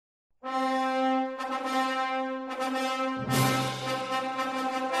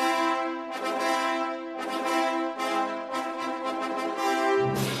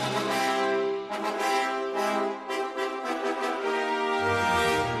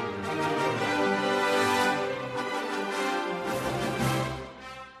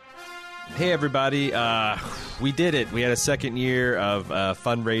Hey, everybody. We did it. We had a second year of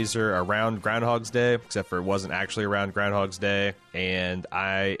fundraiser around Groundhog's Day, except for it wasn't actually around Groundhog's Day. And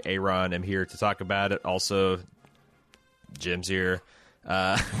I, Aaron, am here to talk about it. Also, Jim's here.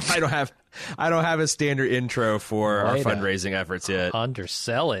 I don't have a standard intro for our fundraising efforts yet.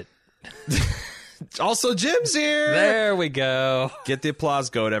 Undersell it. Also, Jim's here. There we go. Get the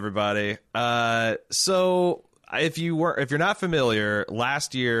applause going, everybody. So if you're not familiar,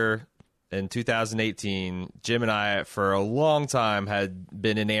 last year in 2018, Jim and I, for a long time, had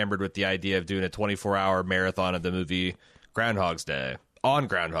been enamored with the idea of doing a 24-hour marathon of the movie Groundhog's Day on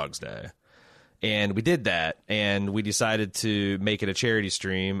Groundhog's Day. And we did that, and we decided to make it a charity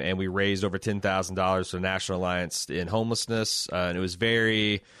stream, and we raised over $10,000 for the National Alliance in Homelessness. And it was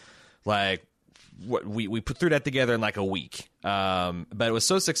very, we threw that together in like a week. But it was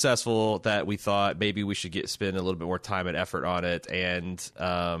so successful that we thought maybe we should spend a little bit more time and effort on it. And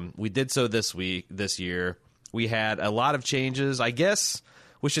we did so this year. We had a lot of changes. I guess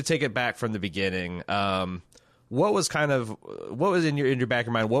we should take it back from the beginning. What was in your back of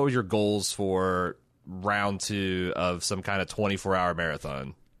your mind? What were your goals for round 2 of some kind of 24-hour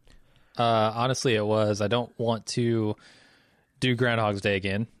marathon? Honestly, it was, I don't want to do Groundhog's Day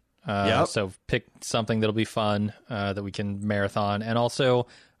again. So pick something that'll be fun, that we can marathon. And also,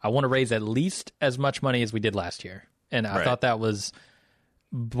 I want to raise at least as much money as we did last year. And I thought that was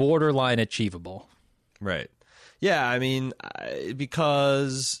borderline achievable. Right. Yeah, I mean,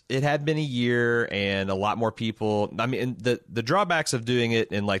 because it had been a year and a lot more people. I mean, the drawbacks of doing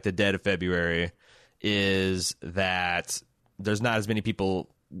it in like the dead of February is that there's not as many people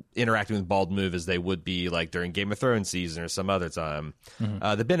interacting with Bald Move as they would be like during Game of Thrones season or some other time.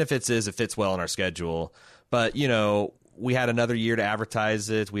 Mm-hmm. The benefits is it fits well in our schedule. But, we had another year to advertise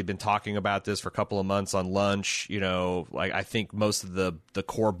it. We've been talking about this for a couple of months on lunch. I think most of the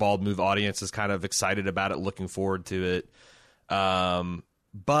core Bald Move audience is kind of excited about it, looking forward to it.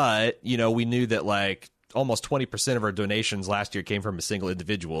 But, we knew that like almost 20% of our donations last year came from a single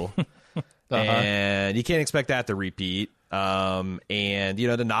individual. And you can't expect that to repeat. And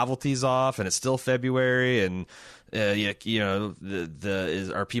the novelty's off, and it's still February, and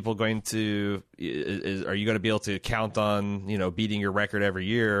are people going to are you going to be able to count on beating your record every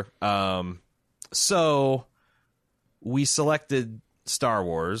year? So we selected Star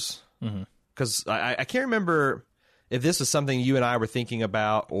Wars because I can't remember if this was something you and I were thinking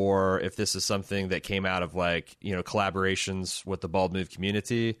about, or if this is something that came out of collaborations with the Bald Move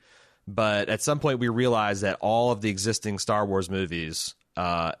community. But at some point, we realized that all of the existing Star Wars movies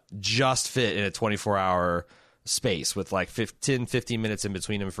just fit in a 24-hour space with like 15 minutes in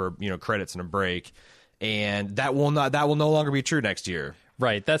between them for credits and a break, and that will no longer be true next year.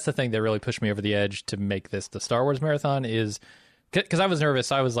 Right, that's the thing that really pushed me over the edge to make this the Star Wars marathon, is because I was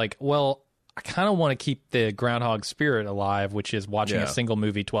nervous. I was like, well, I kind of want to keep the Groundhog spirit alive, which is watching a single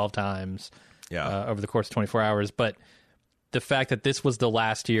movie 12 times over the course of 24 hours, but the fact that this was the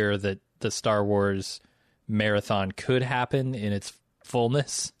last year that the Star Wars marathon could happen in its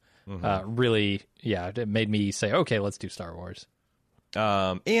fullness, really, it made me say, okay, let's do Star Wars.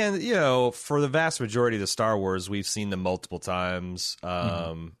 And, for the vast majority of the Star Wars, we've seen them multiple times.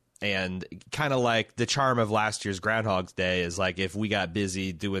 And kind of like the charm of last year's Groundhog's Day is like if we got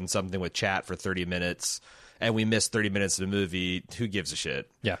busy doing something with chat for 30 minutes and we missed 30 minutes of the movie, who gives a shit?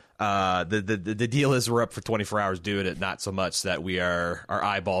 Yeah. The deal is we're up for 24 hours doing it, not so much that our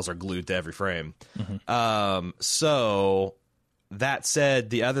eyeballs are glued to every frame. So that said,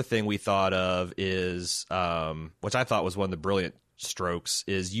 the other thing we thought of is, which I thought was one of the brilliant strokes,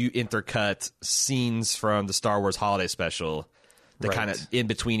 is you intercut scenes from the Star Wars holiday special that kind of in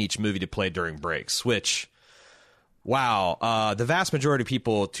between each movie to play during breaks, which... Wow. The vast majority of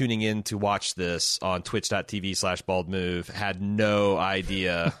people tuning in to watch this on twitch.tv/baldmove had no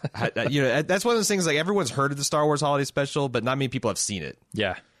idea. That's one of those things, like everyone's heard of the Star Wars holiday special, but not many people have seen it.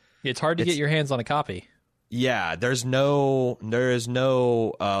 Yeah. It's hard to get your hands on a copy. Yeah. There is no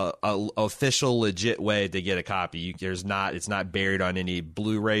official legit way to get a copy. It's not buried on any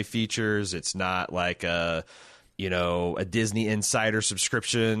Blu-ray features. It's not like a Disney Insider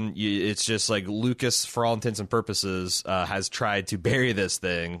subscription. It's just like Lucas, for all intents and purposes, has tried to bury this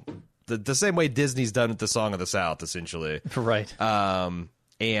thing the same way Disney's done with the Song of the South, essentially. Right.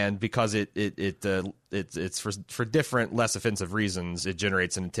 And because it's for different, less offensive reasons, it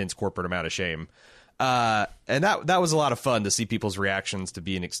generates an intense corporate amount of shame. And that was a lot of fun to see people's reactions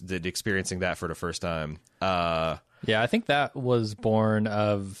to experiencing that for the first time. I think that was born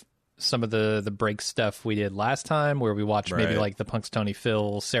of some of the break stuff we did last time, where we watched maybe like the Punxsutawney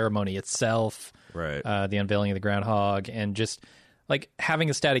Phil ceremony itself, the unveiling of the groundhog, and just like having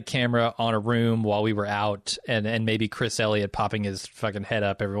a static camera on a room while we were out and maybe Chris Elliott popping his fucking head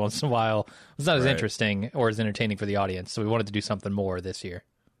up every once in a while was not as interesting or as entertaining for the audience. So we wanted to do something more this year.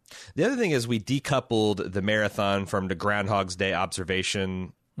 The other thing is we decoupled the marathon from the Groundhog's Day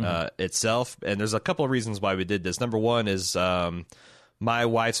observation itself. And there's a couple of reasons why we did this. Number one is my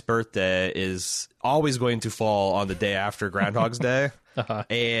wife's birthday is always going to fall on the day after Groundhog's Day.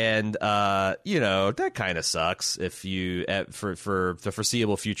 And, that kind of sucks if you, for the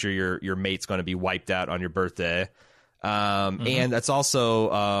foreseeable future, your mate's going to be wiped out on your birthday. And that's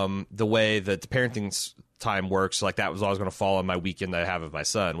also the way that the parenting time works. Like that was always going to fall on my weekend that I have with my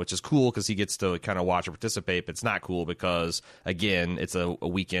son, which is cool because he gets to kind of watch or participate, but it's not cool because, again, it's a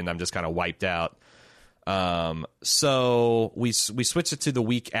weekend I'm just kind of wiped out. So we switched it to the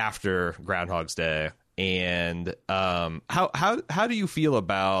week after Groundhog's Day. And how do you feel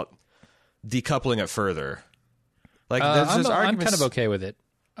about decoupling it further? Like, I'm kind of okay with it.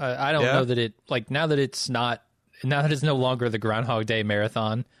 I don't know that it, like, now that it's no longer the Groundhog Day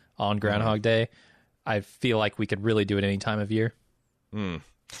marathon on Groundhog Day, I feel like we could really do it any time of year.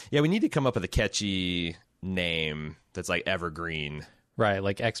 Yeah, we need to come up with a catchy name that's like evergreen. Right,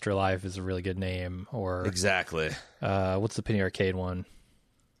 like Extra Life is a really good name. Or exactly. What's the Penny Arcade one?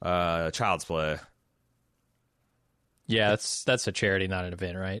 Child's Play. Yeah, that's a charity, not an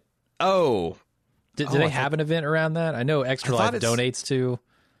event, right? Oh. Do they have an event around that? I know Extra Life donates to.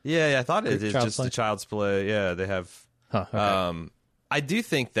 Yeah, I thought it is just the Child's Play. Yeah, they have. Okay. I do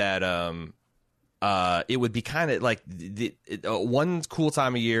think that it would be kind of like one cool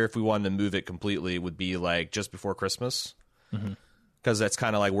time of year if we wanted to move it completely would be like just before Christmas. Because that's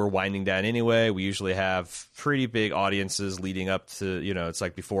kind of like we're winding down anyway. We usually have pretty big audiences leading up to, it's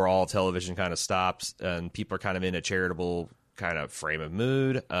like before all television kind of stops and people are kind of in a charitable kind of frame of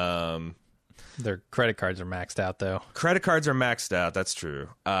mood. Their credit cards are maxed out, though. Credit cards are maxed out. That's true.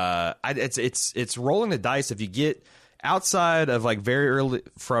 It's rolling the dice. If you get outside of like very early,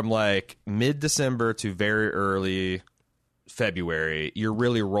 from like mid-December to very early February, you're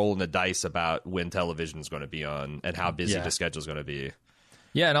really rolling the dice about when television is going to be on and how busy the schedule is going to be.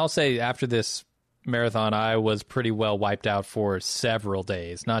 Yeah, and I'll say after this marathon, I was pretty well wiped out for several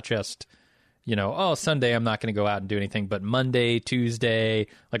days. Not just, Sunday I'm not going to go out and do anything, but Monday, Tuesday,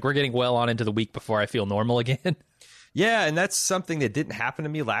 like we're getting well on into the week before I feel normal again. Yeah, and that's something that didn't happen to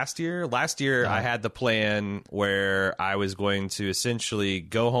me last year. Last year, I had the plan where I was going to essentially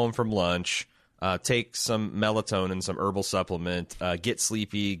go home from lunch, take some melatonin, some herbal supplement, get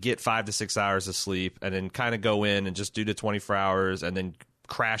sleepy, get 5 to 6 hours of sleep, and then kind of go in and just do the 24 hours and then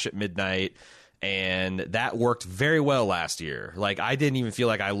crash at midnight. And that worked very well last year. Like, I didn't even feel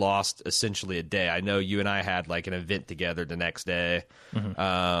like I lost essentially a day. I know you and I had like an event together the next day.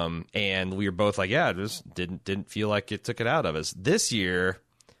 And we were both like, yeah, it just didn't feel like it took it out of us. This year,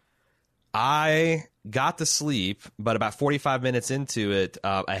 I got to sleep, but about 45 minutes into it,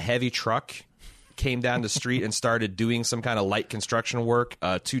 a heavy truck came down the street and started doing some kind of light construction work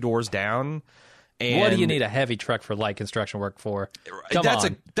 2 doors down. And what do you need a heavy truck for light construction work for?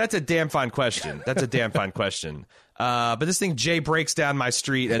 That's a damn fine question. That's a damn fine question. But this thing, Jay, breaks down my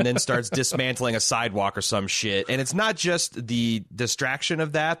street and then starts dismantling a sidewalk or some shit. And it's not just the distraction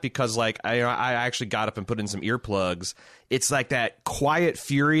of that, because like I actually got up and put in some earplugs. It's like that quiet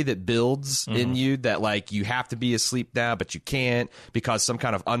fury that builds in you that like you have to be asleep now, but you can't because some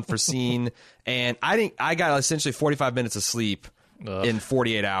kind of unforeseen. And I got essentially 45 minutes of sleep in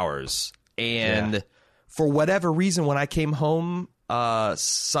 48 hours. And for whatever reason, when I came home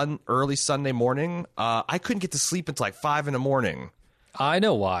early Sunday morning, I couldn't get to sleep until like 5 a.m. I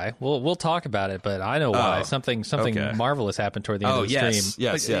know why. We'll talk about it, but I know why. Something marvelous happened toward the end of the stream.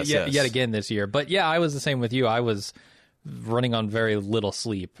 Yes. Yet again this year. But yeah, I was the same with you. I was running on very little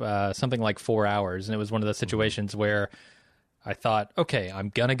sleep, something like 4 hours. And it was one of those situations where I thought, okay, I'm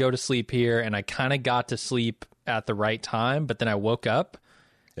going to go to sleep here. And I kind of got to sleep at the right time, but then I woke up.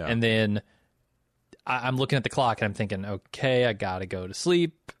 Yeah. And then I'm looking at the clock and I'm thinking, okay, I got to go to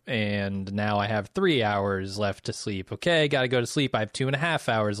sleep. And now I have 3 hours left to sleep. Okay, got to go to sleep. I have 2.5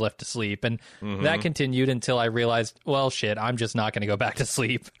 hours left to sleep. And that continued until I realized, well, shit, I'm just not going to go back to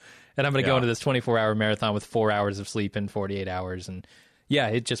sleep. And I'm going to go into this 24-hour marathon with 4 hours of sleep in 48 hours. And yeah,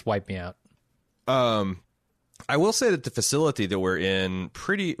 it just wiped me out. I will say that the facility that we're in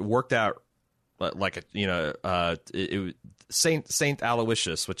pretty worked out like St.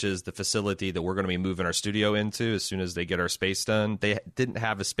 Aloysius, which is the facility that we're going to be moving our studio into as soon as they get our space done. They didn't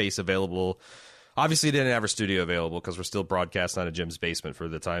have a space available. Obviously, they didn't have our studio available because we're still broadcasting out of Jim's basement for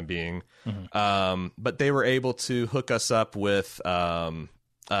the time being. But they were able to hook us up with a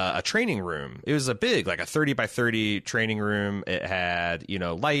a training room. It was a big, like a 30 by 30 training room. It had,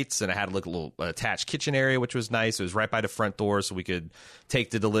 lights, and it had a little attached kitchen area, which was nice. It was right by the front door, so we could take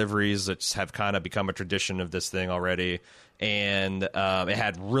the deliveries, which have kind of become a tradition of this thing already. And it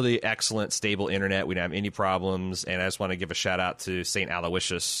had really excellent, stable internet. We didn't have any problems. And I just want to give a shout out to St.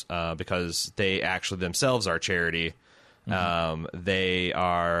 Aloysius because they actually themselves are a charity. They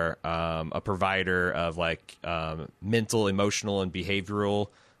are a provider of mental, emotional, and behavioral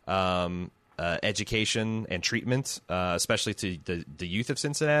education and treatment, especially to the youth of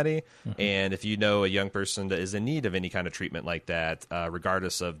Cincinnati. And if you know a young person that is in need of any kind of treatment like that,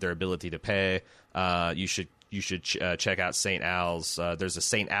 regardless of their ability to pay, you should check out St. Al's. There's a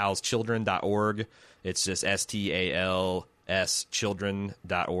stalschildren.org. It's just STALS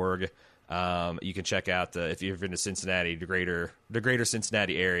children.org. You can check out if you're in the Cincinnati, the greater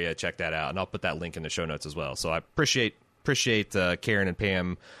Cincinnati area, check that out, and I'll put that link in the show notes as well. So I appreciate Karen and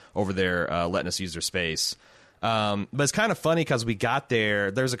Pam over there letting us use their space. But it's kind of funny because we got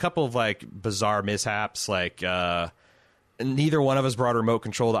there. There's a couple of bizarre mishaps, neither one of us brought a remote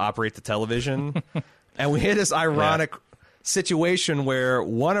control to operate the television, and we had this ironic situation where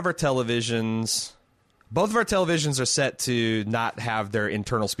one of our televisions. Both of our televisions are set to not have their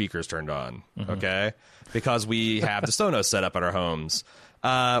internal speakers turned on, okay? Because we have the Sonos set up at our homes.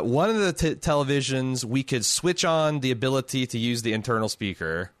 One of the televisions, we could switch on the ability to use the internal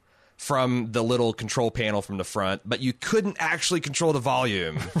speaker from the little control panel from the front, but you couldn't actually control the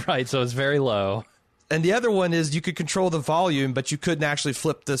volume. Right, so it's very low. And the other one is you could control the volume, but you couldn't actually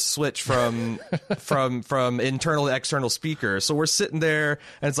flip the switch from internal to external speakers. So we're sitting there,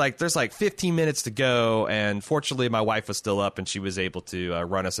 and it's there's 15 minutes to go. And fortunately, my wife was still up, and she was able to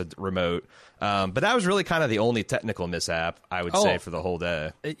run us a remote. But that was really kind of the only technical mishap, I would say, for the whole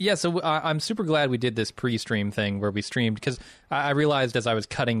day. Yeah, so I'm super glad we did this pre-stream thing where we streamed, because I realized as I was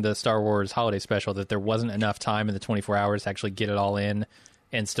cutting the Star Wars holiday special that there wasn't enough time in the 24 hours to actually get it all in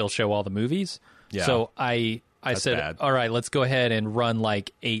and still show all the movies. Yeah. So I said, bad. All right, let's go ahead and run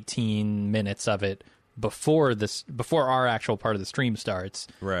 18 minutes of it before our actual part of the stream starts.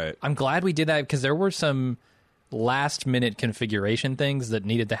 Right. I'm glad we did that because there were some last minute configuration things that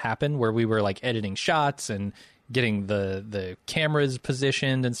needed to happen where we were editing shots and getting the cameras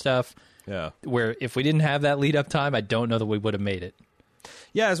positioned and stuff. Yeah. Where if we didn't have that lead up time, I don't know that we would have made it.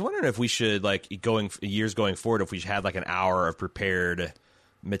 Yeah, I was wondering if we should years going forward, if we had an hour of prepared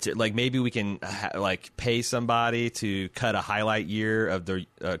maybe we can pay somebody to cut a highlight year of the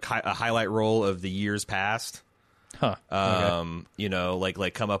a highlight roll of the years past. Okay. Come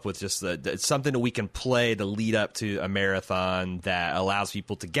up with just something that we can play to lead up to a marathon that allows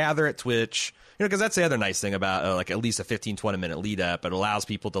people to gather at Twitch. Because that's the other nice thing about at least a 15-20 minute lead up. It allows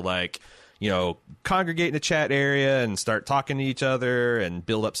people to congregate in the chat area and start talking to each other and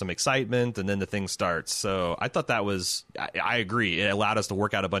build up some excitement, and then the thing starts. So I thought that was, I agree. It allowed us to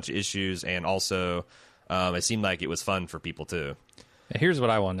work out a bunch of issues, and also it seemed like it was fun for people too. Here's what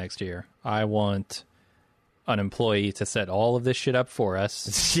I want next year. I want an employee to set all of this shit up for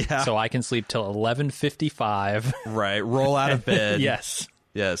us. Yeah. So I can sleep till 11:55. Right. Roll out of bed. Yes.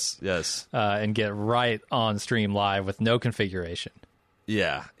 And get right on stream live with no configuration.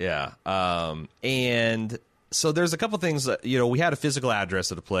 Yeah. And so there's a couple things that, we had a physical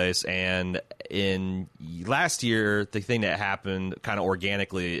address of the place, and in last year, the thing that happened kind of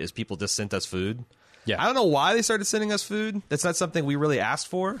organically is people just sent us food. Yeah. I don't know why they started sending us food. That's not something we really asked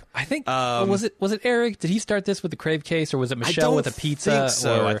for. I think, was it Eric? Did he start this with the Crave case, or was it Michelle with a pizza? I think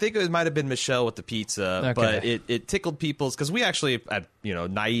so. I think it might have been Michelle with the pizza, okay. But it tickled people's, because we actually,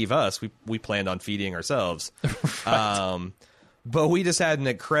 naive us, we planned on feeding ourselves. Right. But we just had an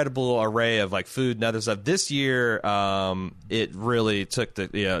incredible array of food and other stuff. This year, it really took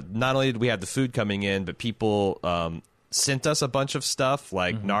not only did we have the food coming in, but people sent us a bunch of stuff.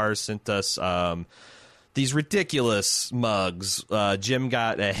 Nars sent us these ridiculous mugs. Jim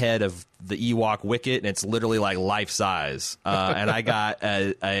got a head of the Ewok Wicket, and it's literally life size. And I got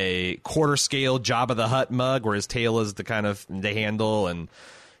a quarter scale Jabba the Hutt mug where his tail is the handle. And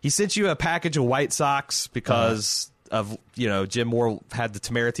he sent you a package of White Sox because of Jim Moore had the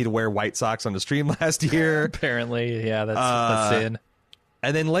temerity to wear White Sox on the stream last year. Apparently, yeah, that's in.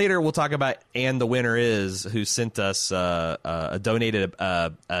 And then later we'll talk about And the Winner Is, who sent us donated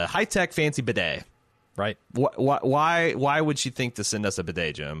a high-tech fancy bidet. Right. Why would she think to send us a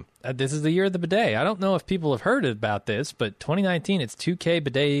bidet, Jim? This is the year of the bidet. I don't know if people have heard about this, but 2019, it's 2K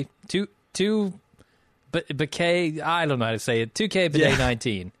bidet, bidet, I don't know how to say it, 2K bidet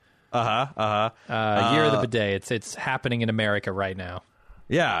 19. Year of the bidet. It's happening in America right now.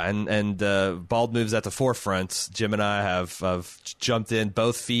 Yeah, and Bald Move's at the forefront. Jim and I have jumped in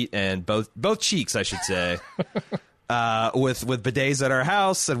both feet and both cheeks, I should say, with bidets at our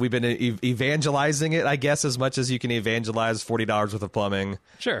house, and we've been evangelizing it, I guess, as much as you can evangelize $40 worth of plumbing.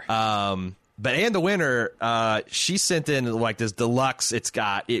 Sure. But Ann the Winner, she sent in like this deluxe. It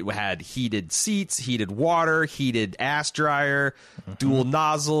had heated seats, heated water, heated ass dryer, dual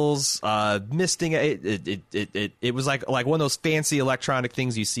nozzles, misting. It was like one of those fancy electronic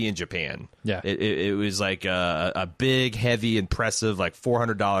things you see in Japan. Yeah, it was like a big, heavy, impressive, like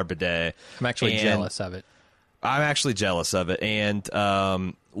 $400 bidet. I'm actually jealous of it. I'm actually jealous of it,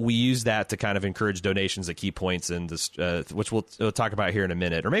 and we use that to kind of encourage donations at key points in this, which we'll talk about here in a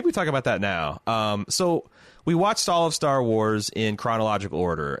minute, or maybe we talk about that now. So we watched all of Star Wars in chronological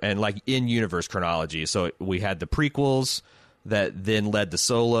order and like in universe chronology. So we had the prequels that then led to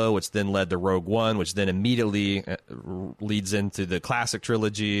Solo, which then led to Rogue One, which then immediately leads into the classic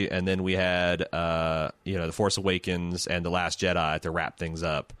trilogy, and then we had The Force Awakens and The Last Jedi to wrap things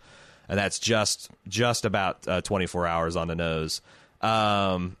up. And that's just about 24 hours on the nose.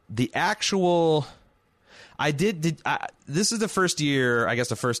 The actual, this is the first year, I guess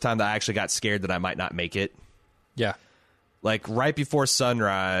the first time that I actually got scared that I might not make it. Yeah. Like right before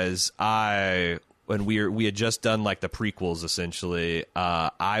sunrise, when we had just done like the prequels essentially,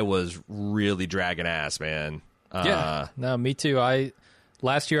 I was really dragging ass, man. Yeah. No, me too.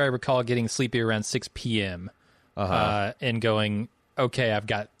 Last year I recall getting sleepy around 6 p.m. And going, okay, I've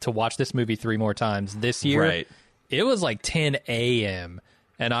got to watch this movie 3 more times. This year, it was like 10 a.m.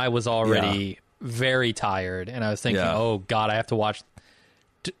 and I was already very tired. And I was thinking, oh, God, I have to watch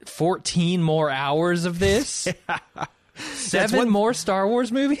 14 more hours of this? 7 more Star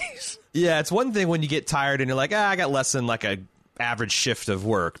Wars movies? Yeah, it's one thing when you get tired and you're like, I got less than like a average shift of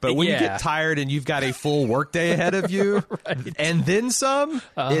work. But when you get tired and you've got a full workday ahead of you and then some,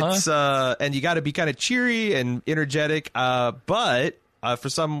 it's and you got to be kind of cheery and energetic. But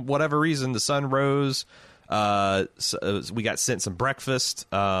for whatever reason, the sun rose. So we got sent some breakfast.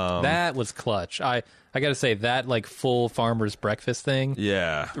 That was clutch. I got to say that like full farmer's breakfast thing.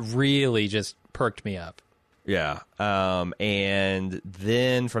 Yeah, really just perked me up. Yeah. And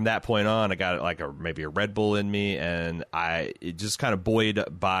then from that point on, I got like maybe a Red Bull in me, and it just kind of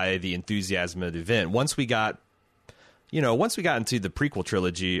buoyed by the enthusiasm of the event. Once we got into the prequel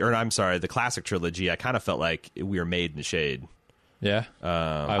trilogy, or I'm sorry, the classic trilogy, I kind of felt like we were made in the shade. Yeah.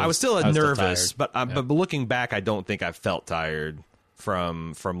 I was still nervous, but looking back, I don't think I felt tired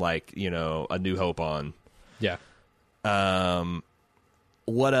from like, A New Hope on. Yeah.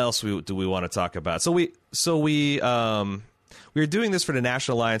 What else do we want to talk about? So we were doing this for the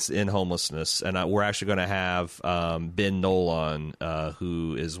National Alliance to End Homelessness, and we're actually going to have Ben Knoll on,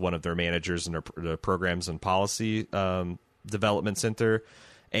 who is one of their managers in their programs and policy development center,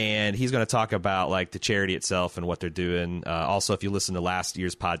 and he's going to talk about like the charity itself and what they're doing. Also, if you listen to last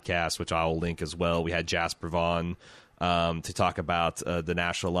year's podcast, which I will link as well, we had Jasper Vaughn to talk about the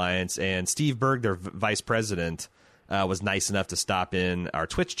National Alliance, and Steve Berg, their vice president, was nice enough to stop in our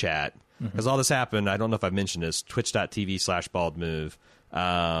Twitch chat because all this happened. I don't know if I've mentioned this. Twitch.tv/baldmove.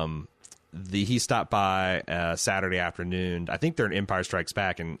 He stopped by Saturday afternoon. I think they're in Empire Strikes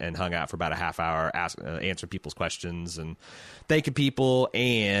Back and hung out for about a half hour, answering people's questions and thanking people.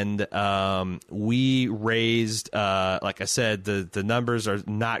 And we raised, like I said, the numbers are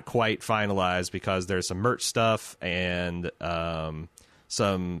not quite finalized because there's some merch stuff and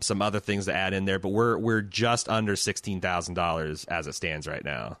some other things to add in there, but we're just under $16,000 as it stands right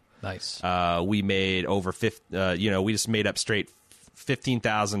now. Nice. We made over we just made up straight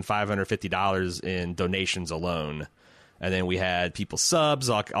 $15,550 in donations alone, and then we had people subs,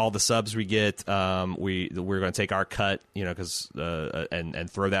 all the subs we get. We're going to take our cut, because and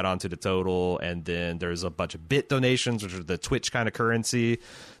throw that onto the total, and then there's a bunch of bit donations, which are the Twitch kind of currency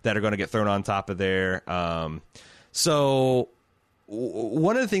that are going to get thrown on top of there. So.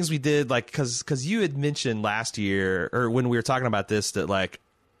 One of the things we did, like, because you had mentioned last year, or when we were talking about this, that like,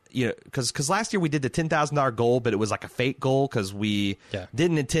 because last year we did the $10,000 goal, but it was like a fake goal because we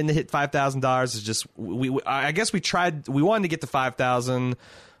didn't intend to hit $5,000. It's just I guess we wanted to get to 5,000,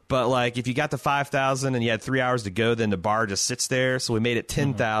 but like if you got to 5,000 and you had 3 hours to go, then the bar just sits there. So we made it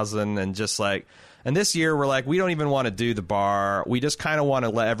 10,000 and just like. And this year, we're like, we don't even want to do the bar. We just kind of want to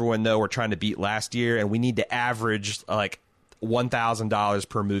let everyone know we're trying to beat last year, and we need to average like $1,000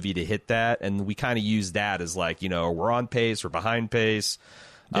 per movie to hit that, and we kind of use that as like, we're on pace, we're behind pace.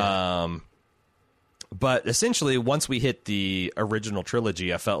 But essentially, once we hit the original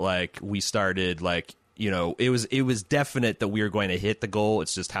trilogy, I felt like we started like, it was definite that we were going to hit the goal.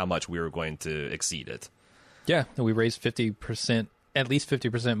 It's just how much we were going to exceed it. Yeah, we raised 50% at least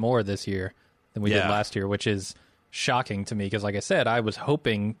 50% more this year than we did last year, which is shocking to me because, like I said, I was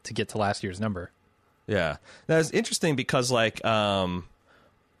hoping to get to last year's number. Yeah. That's interesting because, like,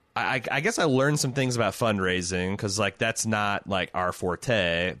 I guess I learned some things about fundraising because, like, that's not, like, our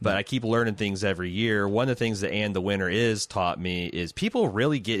forte, but I keep learning things every year. One of the things that And the Winner Is taught me is people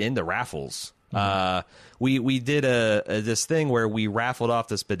really get into raffles. We did this thing where we raffled off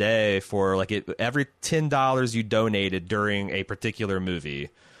this bidet for, like, every $10 you donated during a particular movie,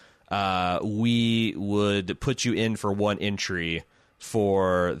 we would put you in for one entry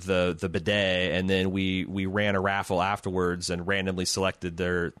for the bidet, and then we ran a raffle afterwards and randomly selected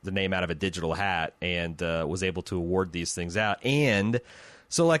the name out of a digital hat and was able to award these things out. And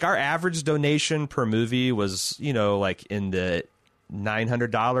so, like, our average donation per movie was, you know, like in the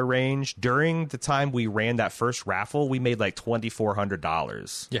 $900 range. During the time we ran that first raffle, we made like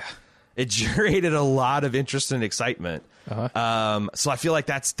 $2,400. Yeah. It generated a lot of interest and excitement. So I feel like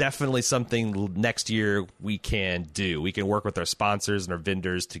that's definitely something next year we can do. We can work with our sponsors and our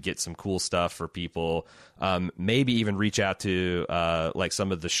vendors to get some cool stuff for people. Maybe even reach out to like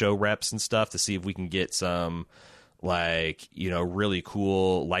some of the show reps and stuff to see if we can get some, like, you know, really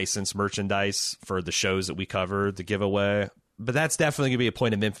cool licensed merchandise for the shows that we cover to give away. But that's definitely going to be a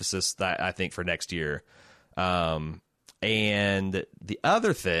point of emphasis that I think for next year. And the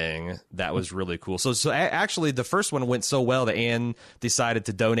other thing that was really cool. So actually the first one went so well that Anne decided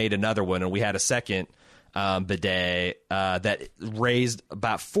to donate another one, and we had a second bidet that raised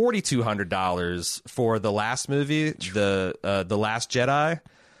about $4,200 for the last movie, the Last Jedi.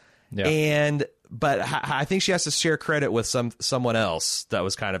 Yeah. But I think she has to share credit with someone else. That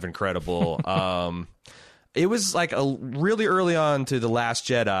was kind of incredible. It was like a really early on to The Last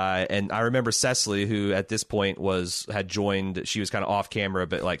Jedi, and I remember Cecily, who at this point had joined. She was kind of off camera,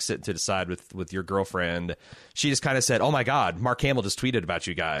 but like sitting to the side with your girlfriend. She just kind of said, "Oh my God, Mark Hamill just tweeted about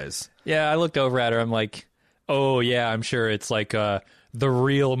you guys." Yeah, I looked over at her. I'm like, "Oh yeah, I'm sure it's like the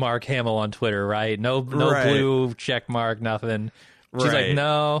real Mark Hamill on Twitter, right? No blue check mark, nothing." She's like,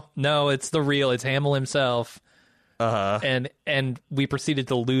 "No, it's the real. It's Hamill himself." And we proceeded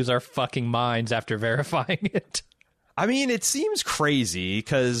to lose our fucking minds after verifying it. I mean, it seems crazy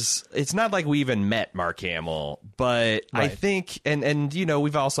because it's not like we even met Mark Hamill, but I think, and you know,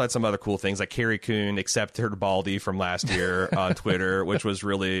 we've also had some other cool things, like Carrie Coon accepted her Baldy from last year on Twitter, which was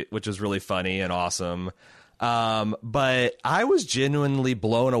really funny and awesome. But I was genuinely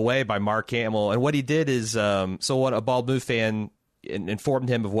blown away by Mark Hamill, and what he did is, so a Bald Move fan informed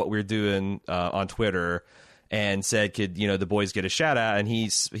him of what we were doing on Twitter. And said, could, you know, the boys get a shout out? And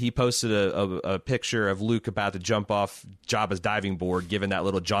he posted a picture of Luke about to jump off Jabba's diving board, giving that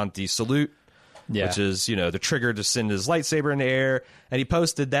little jaunty salute, which is, you know, the trigger to send his lightsaber in the air. And he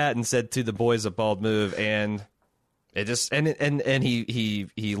posted that and said to the boys at Bald Move, and it just and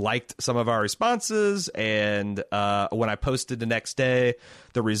he liked some of our responses. And when I posted the next day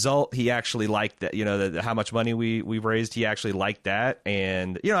the result, he actually liked that, you know, how much money we've raised. He actually liked that,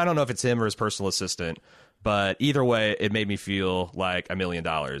 and you know, I don't know if it's him or his personal assistant. But either way, it made me feel like $1 million.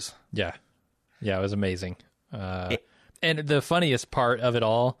 Yeah. Yeah, it was amazing. And the funniest part of it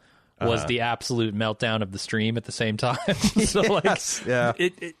all was the absolute meltdown of the stream at the same time. So,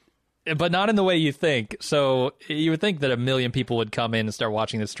 but not in the way you think. So you would think that 1 million people would come in and start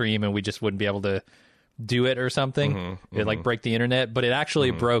watching the stream and we just wouldn't be able to do it or something. It'd like break the internet, but it actually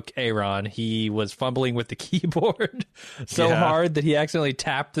broke Aaron. He was fumbling with the keyboard so hard that he accidentally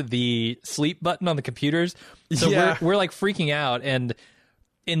tapped the sleep button on the computers. So we're like freaking out, and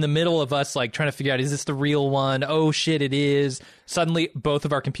in the middle of us like trying to figure out, is this the real one? Oh shit, it is. Suddenly both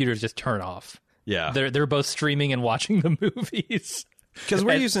of our computers just turn off. Yeah. They're both streaming and watching the movies. Because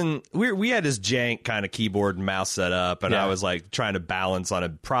we had this jank kind of keyboard and mouse set up, and I was like trying to balance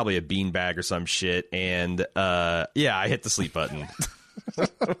on probably a beanbag or some shit, and I hit the sleep button.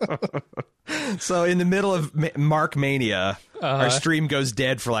 So in the middle of Mark Mania, our stream goes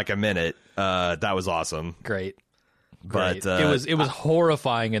dead for like a minute. That was awesome. Great. But it was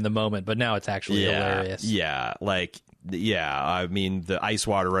horrifying in the moment, but now it's actually hilarious. Yeah, I mean, the ice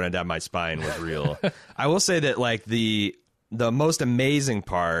water running down my spine was real. I will say that like the most amazing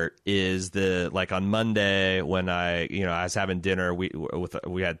part is on Monday when I was having dinner, we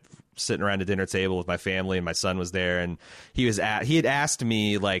had sitting around a dinner table with my family, and my son was there, and he had asked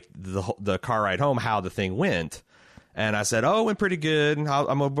me like the car ride home how the thing went, and I said, "Oh, it went pretty good.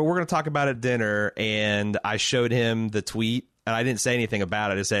 But we're going to talk about it at dinner." And I showed him the tweet, and I didn't say anything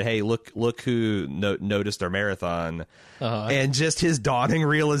about it. I said, "Hey, look who noticed our marathon," and just his dawning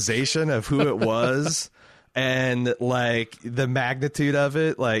realization of who it was. And like the magnitude of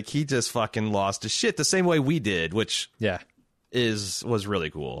it, like he just fucking lost his shit the same way we did, which was really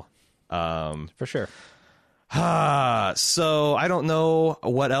cool. For sure. So I don't know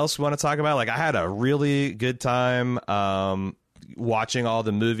what else we want to talk about. Like, I had a really good time watching all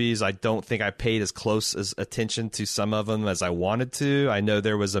the movies. I don't think I paid as close as attention to some of them as I wanted to. I know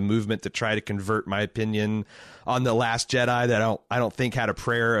there was a movement to try to convert my opinion on The Last Jedi that I don't think had a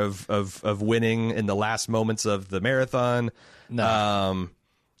prayer of winning in the last moments of the marathon. No.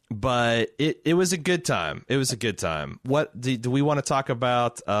 But it was a good time. It was a good time. What do we want to talk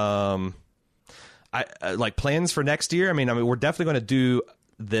about? Like plans for next year. I mean, we're definitely going to do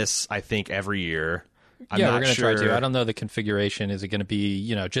this, I think, every year. We're going to try to. I don't know the configuration. Is it going to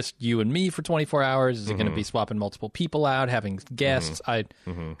be, just you and me for 24 hours? Is it going to be swapping multiple people out, having guests?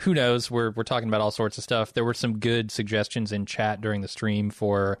 Who knows? We're talking about all sorts of stuff. There were some good suggestions in chat during the stream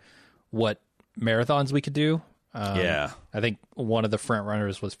for what marathons we could do. I think one of the front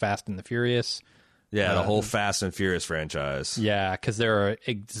runners was Fast and the Furious. Yeah, the whole Fast and Furious franchise. Yeah, because there are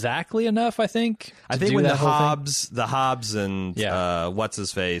exactly enough, I think. I think when the Hobbs and what's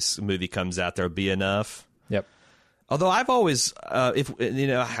his face movie comes out, there'll be enough. Yep. Although I've always, I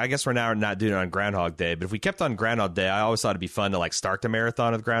guess we're now not doing it on Groundhog Day, but if we kept on Groundhog Day, I always thought it'd be fun to like start the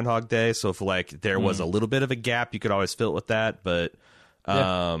marathon of Groundhog Day. So if like there was a little bit of a gap, you could always fill it with that. But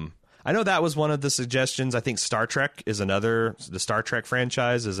I know that was one of the suggestions. I think the Star Trek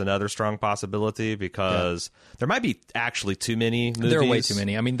franchise is another strong possibility because there might be actually too many movies. There are way too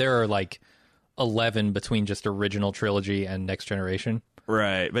many. I mean, there are like 11 between just original trilogy and Next Generation.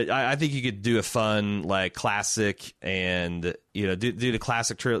 Right. But I think you could do a fun like classic and, do the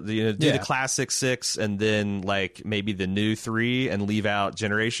classic trilogy, the classic 6 and then like maybe the new 3 and leave out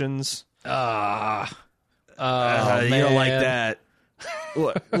Generations. You don't like that.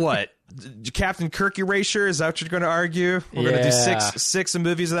 What? Captain Kirk erasure? Is that what you're going to argue? We're going to do six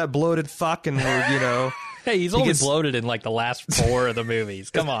movies of that bloated fuck, and Hey, he's only bloated in like the last 4 of the movies.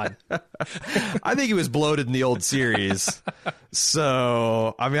 Come on. I think he was bloated in the old series.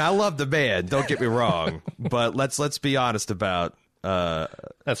 So, I mean, I love the man. Don't get me wrong, but let's be honest about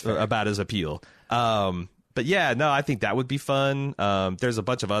about his appeal. But yeah, no, I think that would be fun. There's a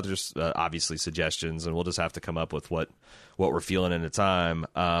bunch of others, obviously, suggestions, and we'll just have to come up with what we're feeling at a time.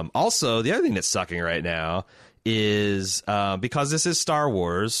 Also, the other thing that's sucking right now is because this is Star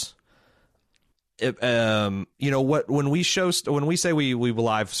Wars. When we say we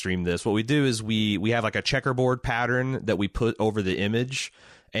live stream this, what we do is we have like a checkerboard pattern that we put over the image.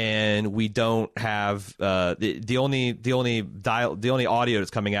 And we don't have the only audio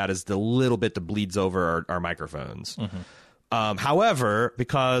that's coming out is the little bit that bleeds over our microphones. However,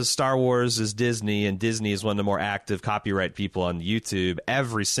 because Star Wars is Disney and Disney is one of the more active copyright people on YouTube,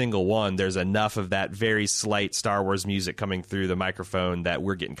 every single one there's enough of that very slight Star Wars music coming through the microphone that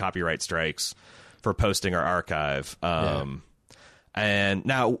we're getting copyright strikes for posting our archive. And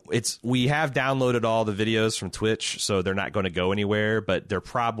now we have downloaded all the videos from Twitch, so they're not going to go anywhere, but they're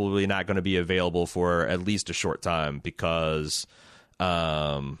probably not going to be available for at least a short time because,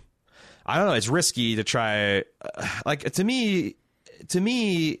 I don't know, it's risky to try. Like to me,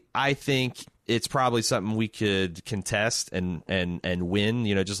 I think it's probably something we could contest and win.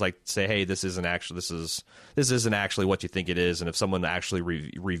 Just like say, hey, this isn't actually what you think it is, and if someone actually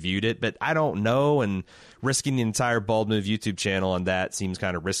reviewed it, but I don't know, and risking the entire Bald Move YouTube channel on that seems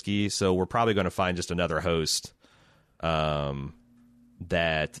kind of risky. So we're probably going to find just another host that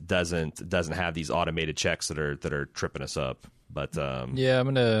doesn't have these automated checks that are tripping us up. But I'm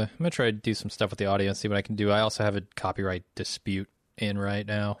gonna try to do some stuff with the audio and see what I can do. I also have a copyright dispute in right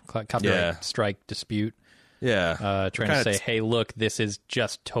now, copyright strike dispute. Yeah, trying to say, hey, look, this is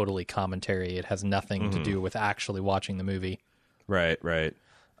just totally commentary. It has nothing to do with actually watching the movie. Right.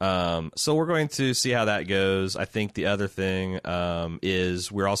 So we're going to see how that goes. I think the other thing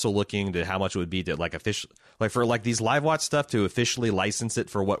is we're also looking to how much it would be to for these live watch stuff to officially license it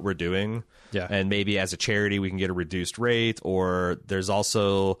for what we're doing. Yeah, and maybe as a charity we can get a reduced rate. Or there's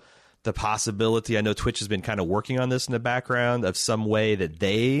also the possibility. I know Twitch has been kind of working on this in the background of some way that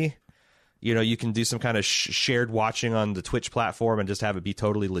they. You can do some kind of shared watching on the Twitch platform and just have it be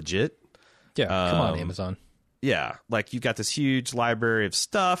totally legit. Yeah, come on, Amazon. Yeah, like you've got this huge library of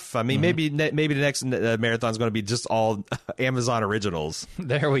stuff. I mean, maybe the next marathon is going to be just all Amazon originals.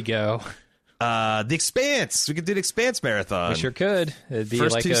 There we go. The Expanse. We could do the Expanse marathon. We sure could. It'd be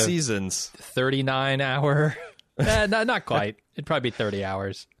first like 2 seasons. 39-hour. Not quite. It'd probably be 30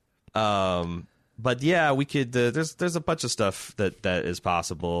 hours. But yeah, we could. There's a bunch of stuff that is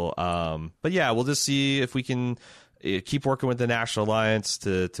possible. But yeah, we'll just see if we can keep working with the National Alliance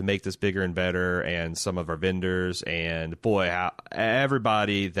to make this bigger and better, and some of our vendors, and boy, how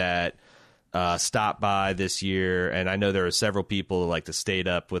everybody that stopped by this year, and I know there were several people that stayed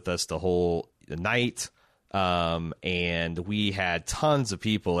up with us the whole night. And we had tons of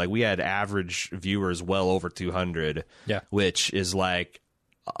people. We had average viewers well over 200. Yeah, which is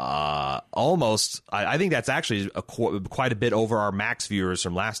almost. I think that's actually quite a bit over our max viewers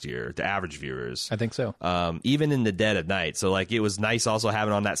from last year, the average viewers. I think so. Even in the dead of night. So it was nice also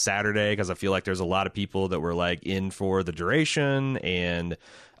having on that Saturday, because I feel like there's a lot of people that were in for the duration. And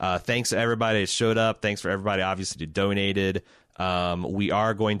thanks to everybody that showed up. Thanks for everybody obviously who donated. We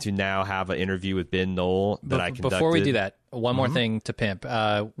are going to now have an interview with Ben Knoll that I conducted. Before we do that, one more thing to pimp.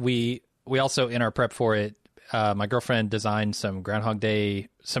 We also, in our prep for it, my girlfriend designed some Groundhog Day,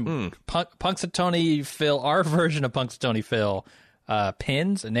 some Punxsutawney Phil, our version of Punxsutawney Phil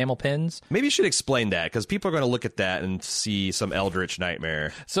pins, enamel pins. Maybe you should explain that, because people are going to look at that and see some eldritch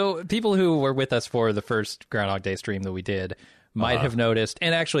nightmare. So people who were with us for the first Groundhog Day stream that we did might have noticed,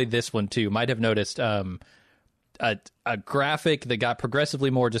 and actually this one too, might have noticed a graphic that got progressively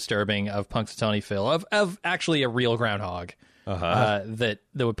more disturbing of Punxsutawney Phil, of actually a real groundhog, that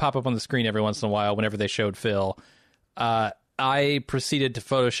would pop up on the screen every once in a while whenever they showed Phil. I proceeded to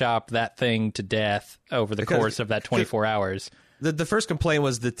Photoshop that thing to death over the course of that 24 hours. The first complaint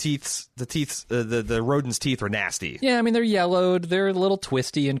was the rodent's teeth were nasty. Yeah, I mean, they're yellowed, they're a little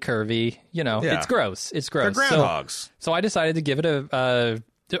twisty and curvy. It's gross. It's gross. They're groundhogs. So I decided to give it a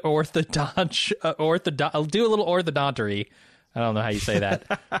do a little orthodontery. I don't know how you say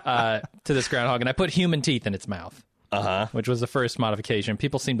that to this groundhog, and I put human teeth in its mouth, which was the first modification.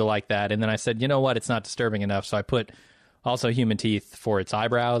 People seemed to like that, and then I said, you know what, it's not disturbing enough, so I put also human teeth for its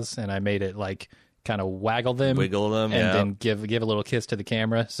eyebrows, and I made it kind of wiggle them, and then give a little kiss to the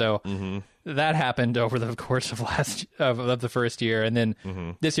camera. So that happened over the course of the first year, and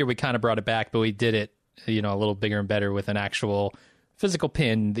then this year we kind of brought it back, but we did it a little bigger and better with an actual physical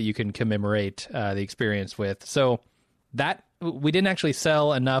pin that you can commemorate the experience with. So that we didn't actually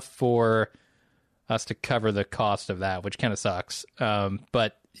sell enough for us to cover the cost of that, which kind of sucks.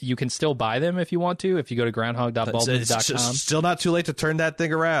 But you can still buy them if you want to. If you go to groundhog.baldmove.com. It's still not too late to turn that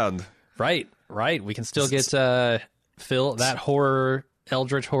thing around. Right. We can still get Phil, that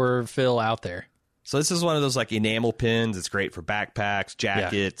eldritch horror Phil out there. So this is one of those enamel pins. It's great for backpacks,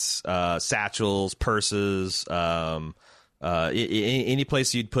 jackets, satchels, purses. Any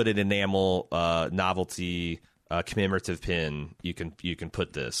place you'd put an enamel novelty commemorative pin, you can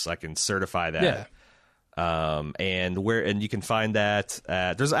put this. I can certify that. Yeah. And you can find that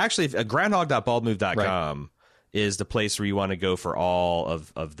at, there's actually a groundhog.baldmove.com is the place where you want to go for all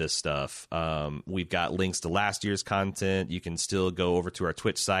of this stuff. We've got links to last year's content. You can still go over to our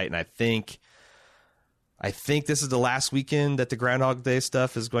Twitch site, and I think this is the last weekend that the Groundhog Day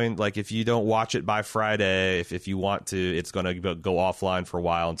stuff is going. If you don't watch it by Friday, if you want to, it's going to go offline for a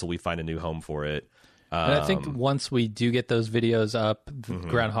while until we find a new home for it. And I think once we do get those videos up,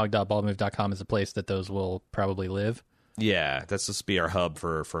 groundhog.baldmove.com is a place that those will probably live. Yeah, that's just be our hub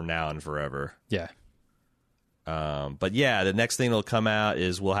for now and forever. Yeah. But yeah, the next thing that'll come out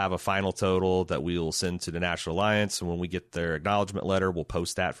is we'll have a final total that we will send to the National Alliance, and when we get their acknowledgement letter, we'll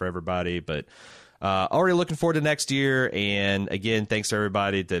post that for everybody. But already looking forward to next year, and again, thanks to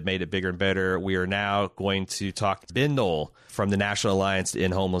everybody that made it bigger and better. We are now going to talk to Ben Knoll from the National Alliance to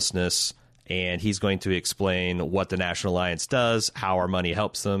End Homelessness, and he's going to explain what the National Alliance does, how our money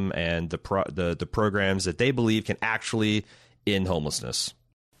helps them, and the programs that they believe can actually end homelessness.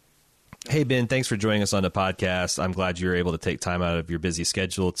 Hey, Ben, thanks for joining us on the podcast. I'm glad you're able to take time out of your busy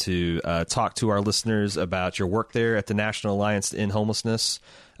schedule to talk to our listeners about your work there at the National Alliance to End Homelessness,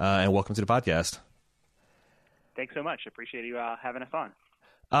 and welcome to the podcast. Thanks so much. Appreciate you having us on.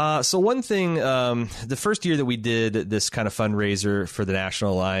 So one thing, the first year that we did this kind of fundraiser for the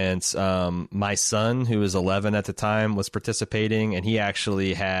National Alliance, my son, who was 11 at the time, was participating, and he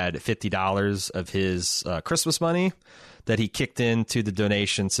actually had $50 of his Christmas money that he kicked into the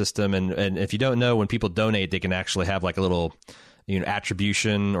donation system. And if you don't know, when people donate, they can actually have a little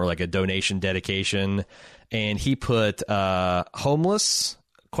attribution or a donation dedication. And he put homeless ?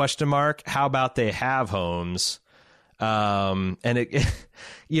 How about they have homes? And it, this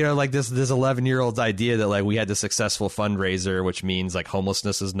 11-year-old's idea that we had the successful fundraiser, which means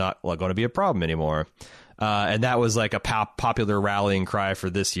homelessness is not going to be a problem anymore. And that was a popular rallying cry for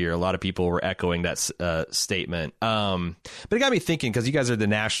this year. A lot of people were echoing that statement. But it got me thinking, because you guys are the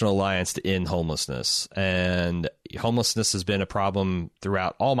National Alliance to End Homelessness, and homelessness has been a problem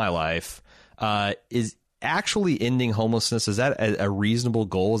throughout all my life. Is actually ending homelessness, is that a reasonable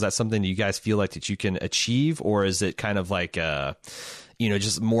goal? Is that something that you guys feel that you can achieve, or is it kind of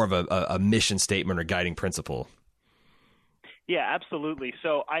just more of a mission statement or guiding principle? Yeah, absolutely.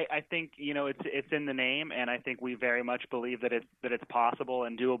 So I think it's in the name, and I think we very much believe that it's possible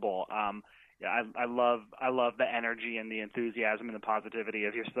and doable. Yeah, I love the energy and the enthusiasm and the positivity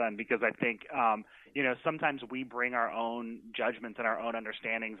of your son, because I think sometimes we bring our own judgments and our own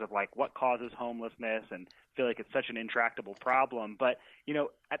understandings of like what causes homelessness and feel like it's such an intractable problem. But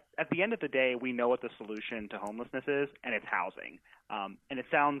at the end of the day, we know what the solution to homelessness is, and it's housing. And it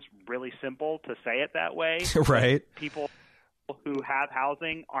sounds really simple to say it that way, right? People who have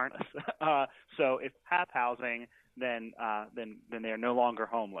housing aren't. So if have housing, then they're no longer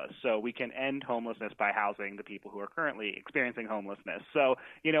homeless. So we can end homelessness by housing the people who are currently experiencing homelessness. So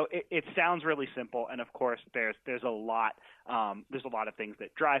it sounds really simple, and of course there's a lot of things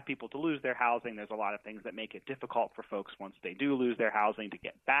that drive people to lose their housing. There's a lot of things that make it difficult for folks once they do lose their housing to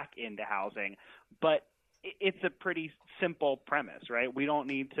get back into housing. But it's a pretty simple premise, right? We don't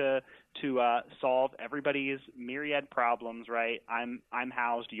need to solve everybody's myriad problems, right? I'm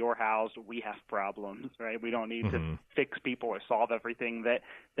housed, you're housed, we have problems, right? We don't need to fix people or solve everything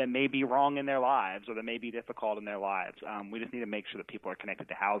that may be wrong in their lives or that may be difficult in their lives. We just need to make sure that people are connected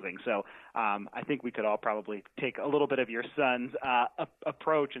to housing. So I think we could all probably take a little bit of your son's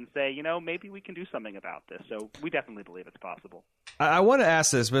approach and say, maybe we can do something about this. So we definitely believe it's possible. I want to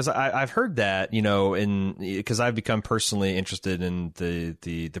ask this because I've heard that, because I've become personally interested in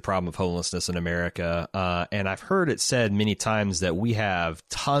the problem of homelessness in America. And I've heard it said many times that we have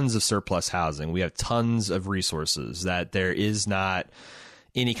tons of surplus housing. We have tons of resources, that there is not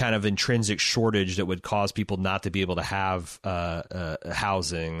any kind of intrinsic shortage that would cause people not to be able to have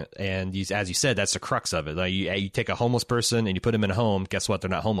housing. And as you said, that's the crux of it. Like you take a homeless person and you put them in a home. Guess what? They're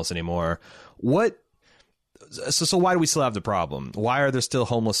not homeless anymore. So why do we still have the problem? Why are there still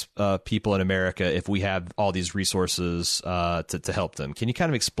homeless people in America if we have all these resources to help them? Can you kind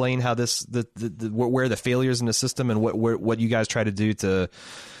of explain how where the failures in the system and what you guys try to do to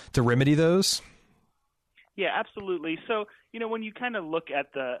remedy those? Yeah, absolutely. So, when you kind of look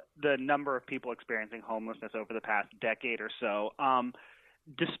at the number of people experiencing homelessness over the past decade or so,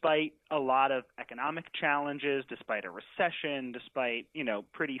 despite a lot of economic challenges, despite a recession, despite,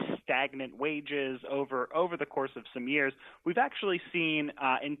 pretty stagnant wages over the course of some years, we've actually seen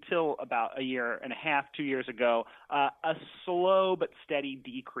until about a year and a half, 2 years ago, a slow but steady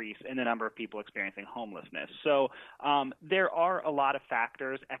decrease in the number of people experiencing homelessness. So there are a lot of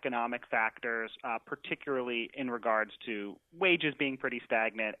factors, economic factors, particularly in regards to wages being pretty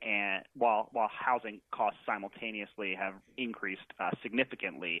stagnant, and while housing costs simultaneously have increased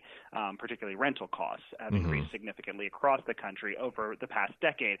significantly, particularly rental costs have increased significantly across the country over the past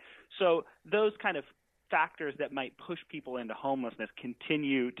decade. So those kind of factors that might push people into homelessness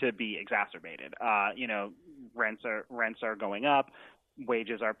continue to be exacerbated. Rents are going up.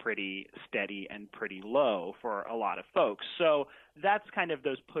 Wages are pretty steady and pretty low for a lot of folks. So that's kind of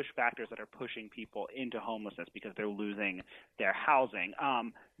those push factors that are pushing people into homelessness because they're losing their housing.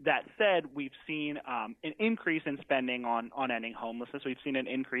 That said, we've seen an increase in spending on ending homelessness. We've seen an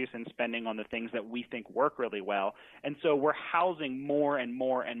increase in spending on the things that we think work really well. And so we're housing more and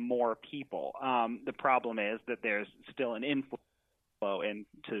more and more people. The problem is that there's still an inflow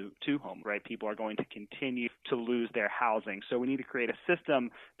into home, right? People are going to continue to lose their housing. So we need to create a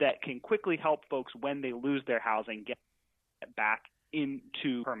system that can quickly help folks when they lose their housing get back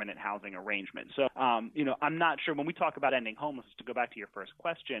into permanent housing arrangements. So, I'm not sure when we talk about ending homelessness, to go back to your first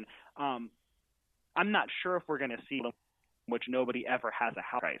question, I'm not sure if we're going to see which nobody ever has a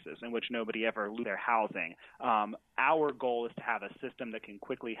house crisis, in which nobody ever lose their housing. Our goal is to have a system that can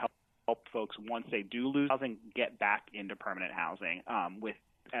quickly help folks once they do lose housing get back into permanent housing with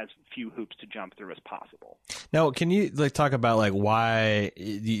as few hoops to jump through as possible. Now, can you talk about why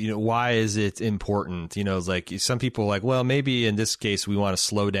is it important? Some people are like, well, maybe in this case we want to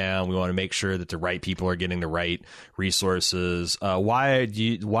slow down. We want to make sure that the right people are getting the right resources. Why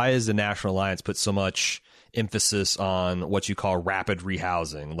is the National Alliance put so much emphasis on what you call rapid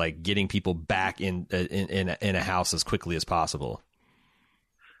rehousing, like getting people back in a house as quickly as possible?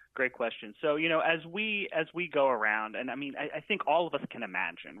 Great question. So, as we go around, and I think all of us can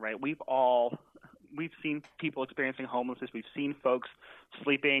imagine, right? We've seen people experiencing homelessness. We've seen folks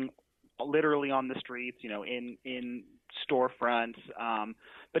sleeping literally on the streets, in storefronts.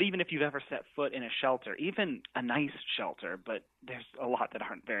 But even if you've ever set foot in a shelter, even a nice shelter, but there's a lot that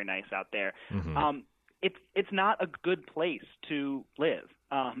aren't very nice out there. It's not a good place to live.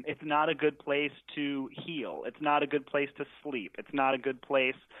 It's not a good place to heal. It's not a good place to sleep. It's not a good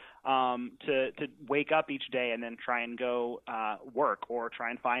place to wake up each day and then try and go work or try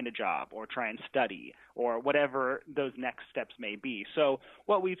and find a job or try and study or whatever those next steps may be. So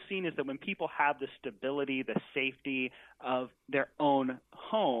what we've seen is that when people have the stability, the safety of their own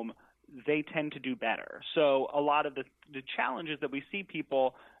home, they tend to do better. So a lot of the challenges that we see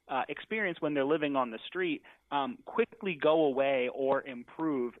people experience when they're living on the street quickly go away or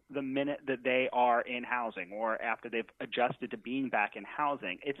improve the minute that they are in housing or after they've adjusted to being back in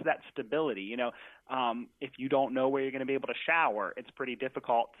housing. It's that stability. You know, if you don't know where you're going to be able to shower, it's pretty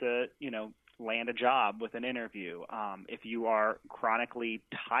difficult to, you know, land a job with an interview. If you are chronically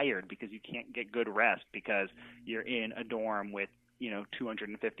tired because you can't get good rest because you're in a dorm with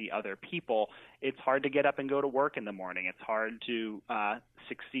 250 other people, it's hard to get up and go to work in the morning. It's hard to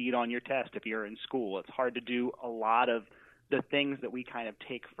succeed on your test if you're in school. It's hard to do a lot of the things that we kind of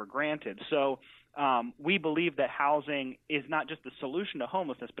take for granted. So we believe that housing is not just the solution to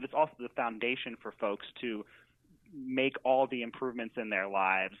homelessness, but it's also the foundation for folks to make all the improvements in their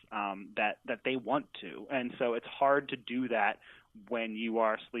lives that they want to. And so it's hard to do that when you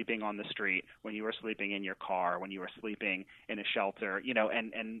are sleeping on the street, when you are sleeping in your car, when you are sleeping in a shelter,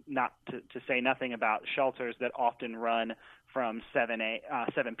 and not to say nothing about shelters that often run from 7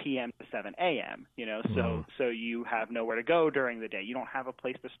 p.m. to 7 a.m., so you have nowhere to go during the day. You don't have a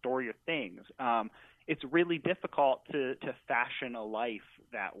place to store your things. It's really difficult to fashion a life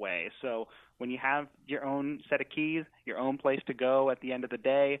that way. So when you have your own set of keys, your own place to go at the end of the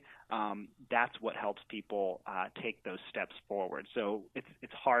day, that's what helps people take those steps forward. So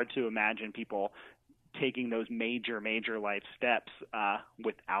it's hard to imagine people taking those major life steps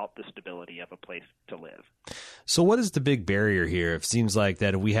without the stability of a place to live. So what is the big barrier here? It seems like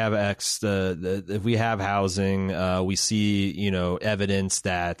that if we have if we have housing, we see, evidence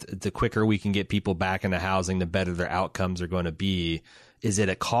that the quicker we can get people back into housing, the better their outcomes are going to be. Is it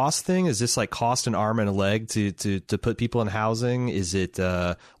a cost thing? Is this like cost an arm and a leg to put people in housing? Is it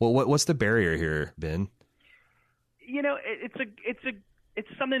what's the barrier here, Ben? It's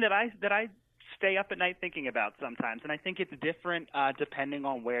something that I stay up at night thinking about sometimes, and I think it's different depending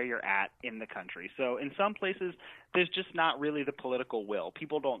on where you're at in the country. So in some places, there's just not really the political will.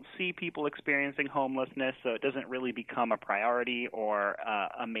 People don't see people experiencing homelessness, so it doesn't really become a priority or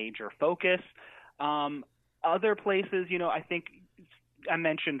a major focus. Other places, I think I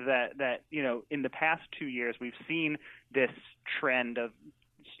mentioned that in the past 2 years, we've seen this trend of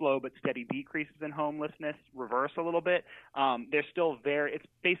slow but steady decreases in homelessness reverse a little bit. They're still it's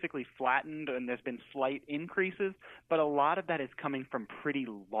basically flattened, and there's been slight increases, but a lot of that is coming from pretty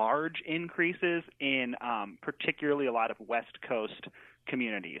large increases in particularly a lot of West Coast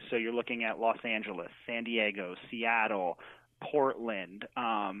communities. So you're looking at Los Angeles, San Diego, Seattle, Portland,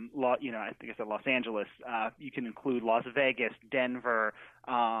 I think I said Los Angeles. You can include Las Vegas, Denver.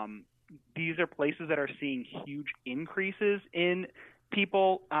 These are places that are seeing huge increases in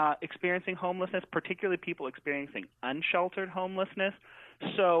people experiencing homelessness, particularly people experiencing unsheltered homelessness.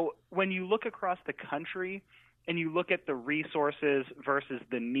 So when you look across the country and you look at the resources versus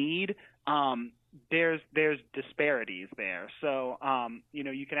the need, there's disparities there. So,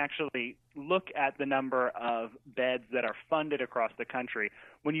 you can actually look at the number of beds that are funded across the country.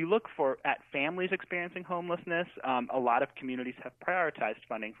 When you look at families experiencing homelessness, a lot of communities have prioritized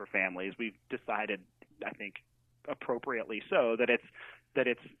funding for families. We've decided, I think, appropriately so, that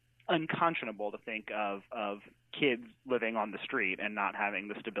it's unconscionable to think of kids living on the street and not having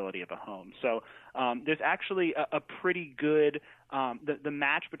the stability of a home. So there's actually a pretty good the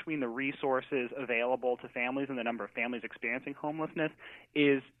match between the resources available to families and the number of families experiencing homelessness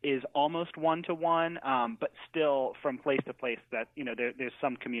is almost 1-to-1, but still from place to place that there's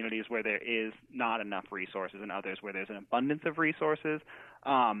some communities where there is not enough resources and others where there's an abundance of resources.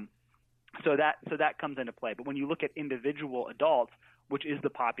 So that comes into play. But when you look at individual adults, which is the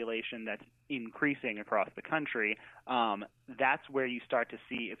population that's increasing across the country, that's where you start to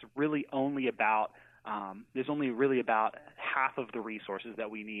see it's really only about there's only really about half of the resources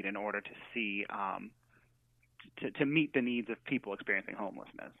that we need in order to see to meet the needs of people experiencing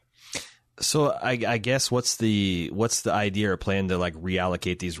homelessness. So I guess what's the idea or plan to like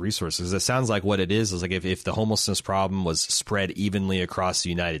reallocate these resources? It sounds like what it is like if the homelessness problem was spread evenly across the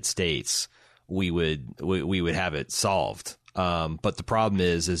United States, we would have it solved. But the problem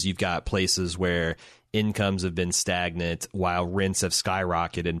is you've got places where incomes have been stagnant while rents have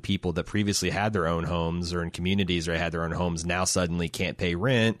skyrocketed, and people that previously had their own homes or in communities or had their own homes now suddenly can't pay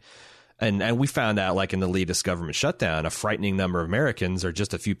rent. And we found out, like in the latest government shutdown, a frightening number of Americans are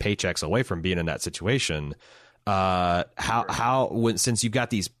just a few paychecks away from being in that situation. Since you've got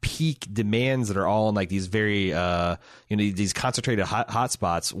these peak demands that are all in like these very these concentrated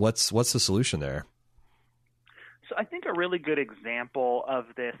hotspots, what's the solution there? So I think a really good example of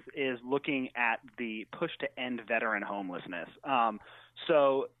this is looking at the push to end veteran homelessness.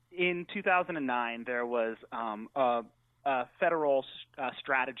 So in 2009, there was a federal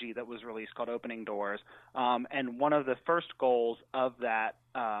strategy that was released called Opening Doors, and one of the first goals of that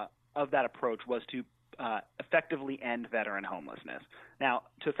approach was to effectively end veteran homelessness. Now,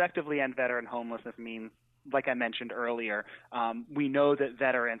 to effectively end veteran homelessness means, like I mentioned earlier, we know that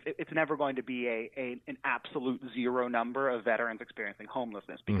veterans, it's never going to be an absolute zero number of veterans experiencing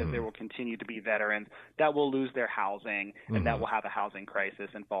homelessness, because there will continue to be veterans that will lose their housing and that will have a housing crisis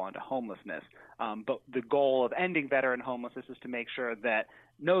and fall into homelessness. But the goal of ending veteran homelessness is to make sure that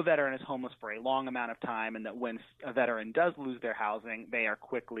no veteran is homeless for a long amount of time, and that when a veteran does lose their housing, they are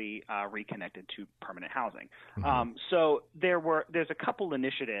quickly reconnected to permanent housing. So there's a couple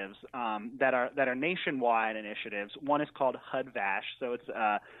initiatives that are nationwide initiatives. One is called HUD-VASH, so it's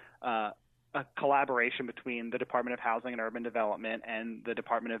a collaboration between the Department of Housing and Urban Development and the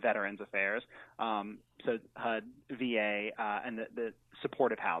Department of Veterans Affairs. So HUD, VA, and the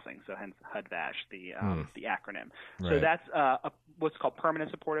supportive housing. So hence HUD-VASH, the acronym. Right. So that's what's called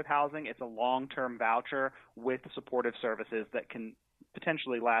permanent supportive housing. It's a long-term voucher with supportive services that can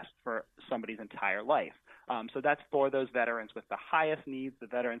potentially last for somebody's entire life. So that's for those veterans with the highest needs, the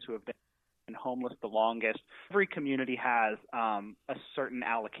veterans who have been homeless the longest. Every community has a certain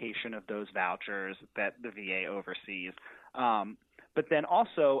allocation of those vouchers that the VA oversees. But then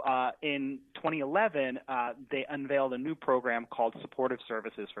also in 2011, they unveiled a new program called Supportive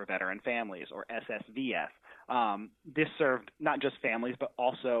Services for Veteran Families, or SSVF. This served not just families, but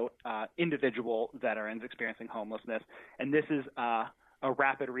also individual veterans experiencing homelessness. And this is a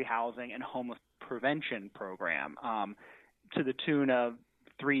rapid rehousing and homeless prevention program to the tune of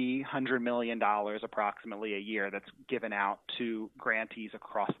 $300 million approximately a year that's given out to grantees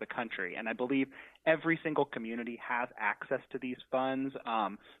across the country. And I believe every single community has access to these funds,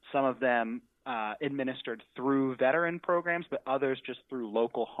 some of them administered through veteran programs, but others just through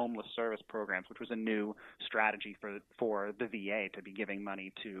local homeless service programs, which was a new strategy for the VA to be giving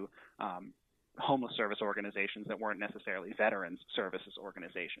money to homeless service organizations that weren't necessarily veterans services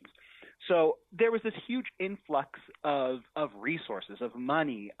organizations. So there was this huge influx of resources, of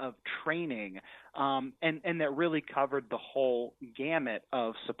money, of training, and that really covered the whole gamut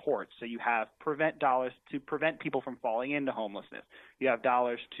of support. So you have dollars to prevent people from falling into homelessness. You have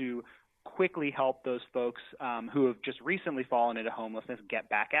dollars to quickly help those folks who have just recently fallen into homelessness get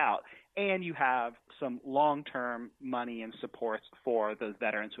back out. And you have some long-term money and supports for those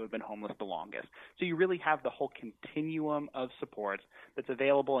veterans who have been homeless the longest. So you really have the whole continuum of supports that's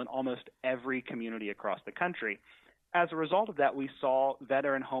available in almost every community across the country. As a result of that, we saw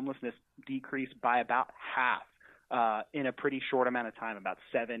veteran homelessness decrease by about half in a pretty short amount of time, about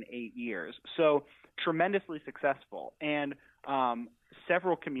 7-8 years. So tremendously successful. And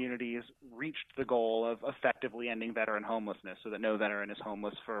several communities reached the goal of effectively ending veteran homelessness so that no veteran is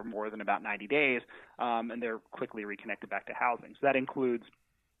homeless for more than about 90 days, and they're quickly reconnected back to housing. So that includes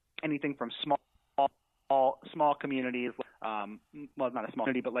anything from small communities, well, not a small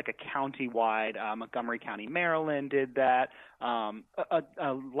community, but like a county-wide, Montgomery County, Maryland did that,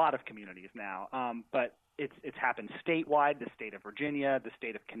 a lot of communities now, but it's happened statewide. The state of Virginia, the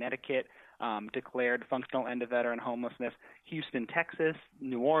state of Connecticut declared functional end of veteran homelessness. Houston, Texas,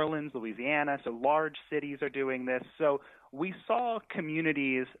 New Orleans, Louisiana. So large cities are doing this. So we saw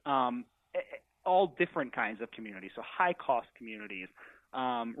communities, all different kinds of communities. So high-cost communities,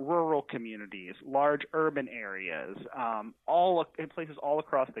 rural communities, large urban areas, all in places all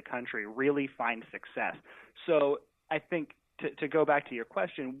across the country really find success. So I think to go back to your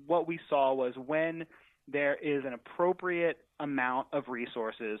question, what we saw was when there is an appropriate amount of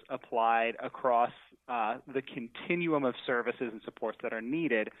resources applied across the continuum of services and supports that are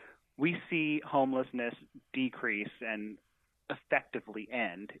needed, we see homelessness decrease and effectively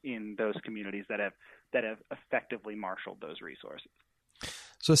end in those communities that have effectively marshaled those resources.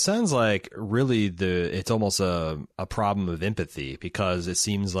 So it sounds like really it's almost a problem of empathy, because it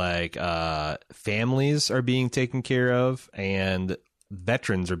seems like families are being taken care of and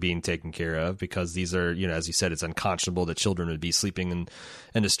veterans are being taken care of, because these are, as you said, it's unconscionable that children would be sleeping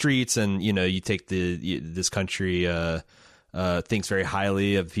in the streets. And, you take this country thinks very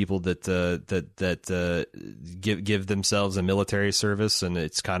highly of people that give themselves a military service. And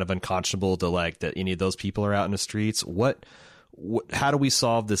it's kind of unconscionable that any of those people are out in the streets. How do we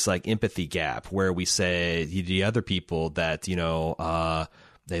solve this empathy gap where we say the other people that,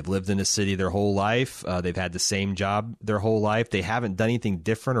 They've lived in a city their whole life. They've had the same job their whole life. They haven't done anything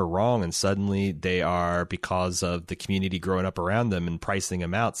different or wrong, and suddenly they are, because of the community growing up around them and pricing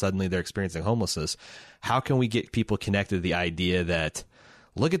them out, suddenly they're experiencing homelessness. How can we get people connected to the idea that,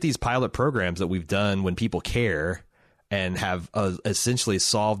 look at these pilot programs that we've done when people care and have essentially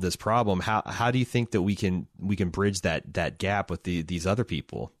solved this problem? How do you think that we can bridge that gap with these other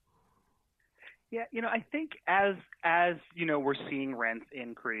people? Yeah, I think as we're seeing rents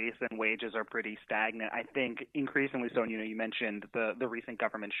increase and wages are pretty stagnant, I think increasingly so, and you mentioned the recent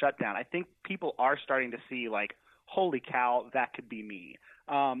government shutdown, I think people are starting to see, like, holy cow, that could be me.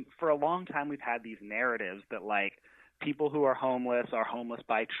 For a long time, we've had these narratives that, like, people who are homeless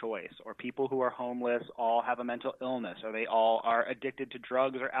by choice, or people who are homeless all have a mental illness, or they all are addicted to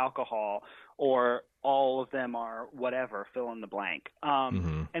drugs or alcohol, or all of them are whatever, fill in the blank.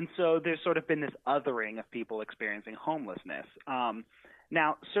 And so there's sort of been this othering of people experiencing homelessness.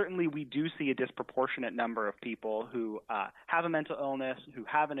 Now, certainly we do see a disproportionate number of people who have a mental illness, who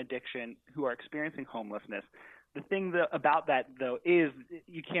have an addiction, who are experiencing homelessness. The thing about that, though, is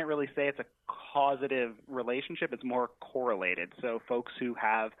you can't really say it's a causative relationship. It's more correlated. So folks who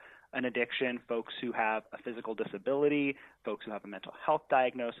have an addiction, folks who have a physical disability, folks who have a mental health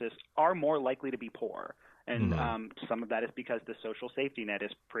diagnosis are more likely to be poor. And some of that is because the social safety net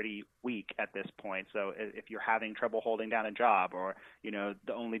is pretty weak at this point. So if you're having trouble holding down a job, or,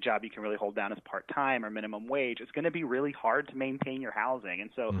 the only job you can really hold down is part-time or minimum wage, it's going to be really hard to maintain your housing.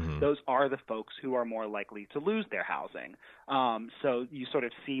 And so those are the folks who are more likely to lose their housing. So you sort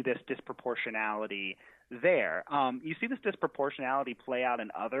of see this disproportionality there. You see this disproportionality play out in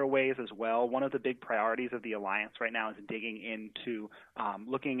other ways as well. One of the big priorities of the Alliance right now is digging into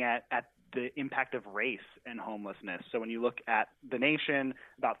looking at the impact of race and homelessness. So when you look at the nation,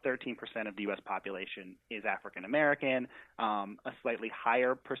 about 13% of the U.S. population is African American. A slightly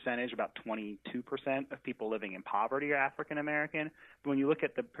higher percentage, about 22% of people living in poverty are African American. But when you look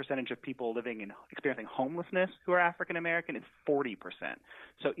at the percentage of people experiencing homelessness who are African American, it's 40%.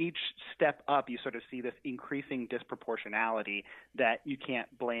 So each step up, you sort of see this increasing disproportionality that you can't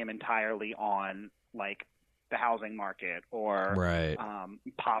blame entirely on, like, the housing market or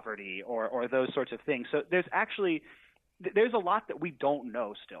poverty or those sorts of things. So there's a lot that we don't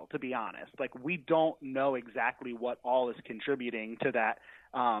know still, to be honest. Like, we don't know exactly what all is contributing to that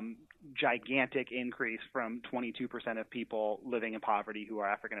gigantic increase from 22% of people living in poverty who are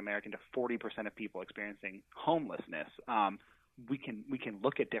African American to 40% of people experiencing homelessness. We can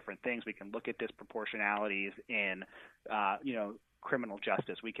look at different things. We can look at disproportionalities in criminal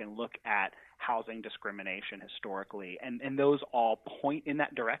justice. We can look at housing discrimination historically, and those all point in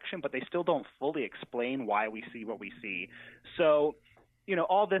that direction, but they still don't fully explain why we see what we see. So,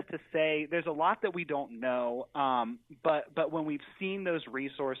 all this to say, there's a lot that we don't know, but when we've seen those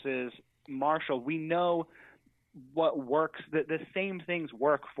resources, Marshall, we know what works. The same things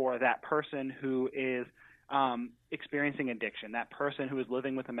work for that person who is experiencing addiction, that person who is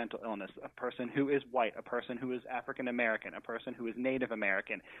living with a mental illness, a person who is white, a person who is African American, a person who is Native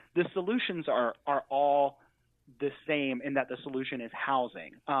American. The solutions are all the same in that the solution is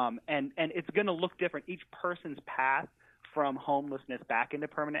housing. And it's going to look different. Each person's path from homelessness back into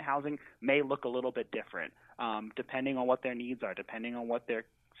permanent housing may look a little bit different, depending on what their needs are, depending on what their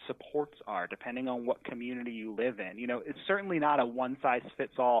supports are, depending on what community you live in. It's certainly not a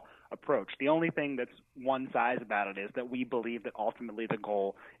one-size-fits-all approach. The only thing that's one size about it is that we believe that ultimately the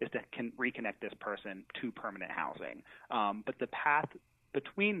goal is to reconnect this person to permanent housing. But the path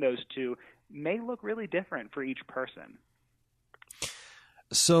between those two may look really different for each person.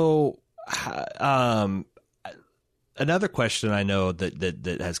 So, another question I know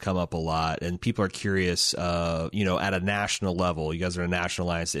that has come up a lot, and people are curious, at a national level, you guys are a national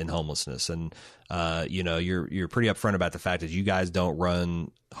alliance in homelessness, and you're pretty upfront about the fact that you guys don't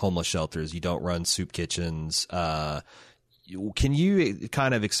run homeless shelters, you don't run soup kitchens. Can you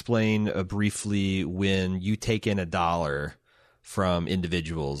kind of explain briefly, when you take in $1 from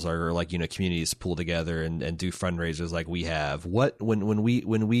individuals or communities pull together and do fundraisers like we have, when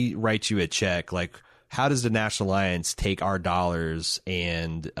we write you a check, like, how does the National Alliance take our dollars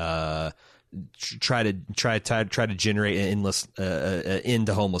and try to generate an endless end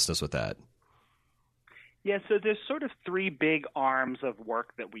to homelessness with that? Yeah, so there's sort of three big arms of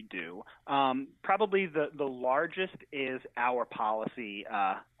work that we do. Probably the largest is our policy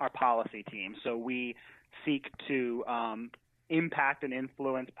team. So we seek to impact and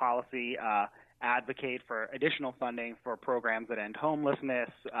influence policy advocate for additional funding for programs that end homelessness,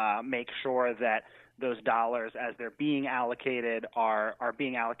 make sure that those dollars, as they're being allocated, are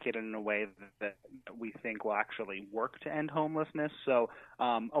being allocated in a way that we think will actually work to end homelessness. So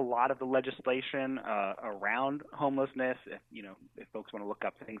a lot of the legislation around homelessness, if folks want to look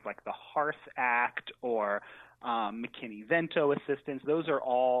up things like the HEARTH Act or McKinney-Vento assistance, those are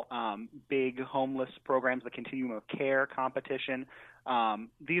all big homeless programs, the Continuum of Care competition.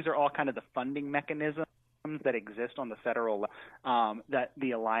 These are all kind of the funding mechanisms that exist on the federal level that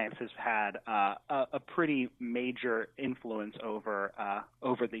the Alliance has had a pretty major influence over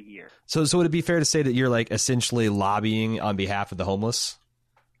the years. So would it be fair to say that you're like essentially lobbying on behalf of the homeless?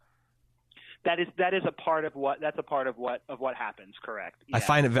 That is a part of what happens. Correct. Yeah. I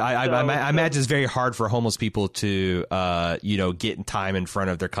find it. I imagine it's very hard for homeless people to get in time in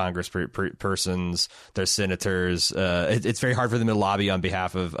front of their persons, their senators. It's very hard for them to lobby on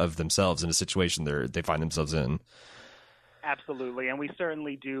behalf of themselves in a situation they find themselves in. Absolutely, and we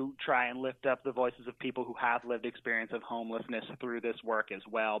certainly do try and lift up the voices of people who have lived experience of homelessness through this work as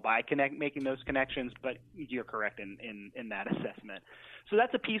well by making those connections. But you're correct in that assessment. So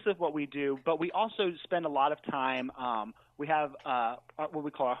that's a piece of what we do. But we also spend a lot of time. We have what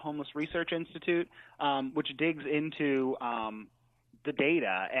we call our Homeless Research Institute, which digs into the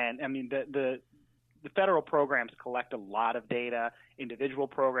data, and I mean the federal programs collect a lot of data. Individual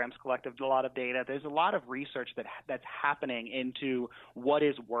programs collect a lot of data. There's a lot of research that's happening into what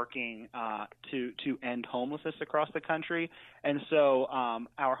is working to end homelessness across the country. And so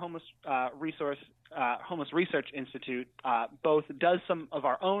our Homeless Research Institute both does some of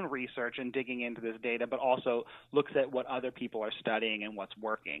our own research in digging into this data, but also looks at what other people are studying and what's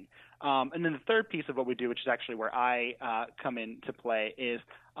working. And then the third piece of what we do, which is actually where I come into play, is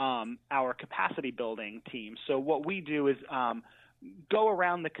our capacity building team. So what we do is go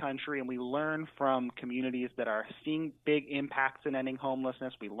around the country and we learn from communities that are seeing big impacts in ending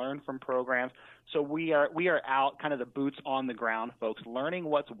homelessness. We learn from programs. So we are out, kind of the boots on the ground folks, learning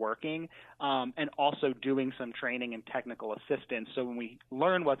what's working and also doing some training and technical assistance. So when we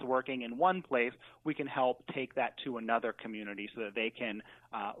learn what's working in one place, we can help take that to another community so that they can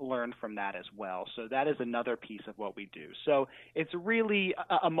learn from that as well. So that is another piece of what we do. So it's really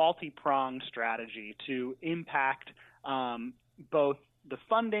a multi-pronged strategy to impact both the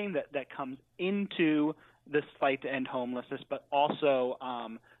funding that comes into this fight to end homelessness, but also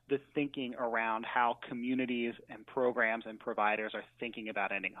the thinking around how communities and programs and providers are thinking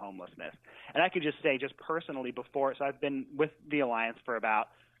about ending homelessness. And I could just say, just personally, so I've been with the Alliance for about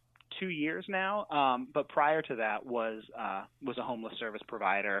 2 years now, but prior to that was a homeless service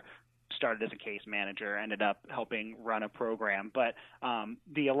provider. Started as a case manager, ended up helping run a program. But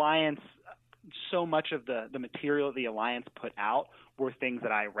the Alliance, so much of the material the Alliance put out were things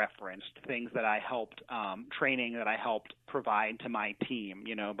that I referenced, things that I helped, training that I helped provide to my team,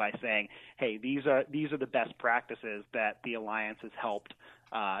 by saying, hey, these are the best practices that the Alliance has helped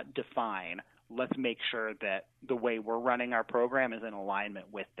define. Let's make sure that the way we're running our program is in alignment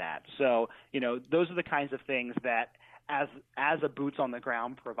with that. So, those are the kinds of things that as a boots on the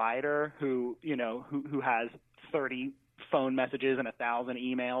ground provider who has 30 phone messages and 1,000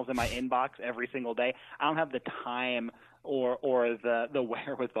 emails in my inbox every single day, I don't have the time or the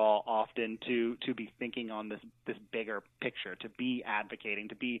wherewithal often to be thinking on this bigger picture, to be advocating,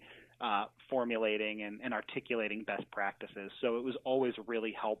 to be formulating and articulating best practices. So it was always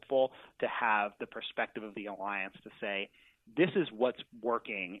really helpful to have the perspective of the Alliance to say, this is what's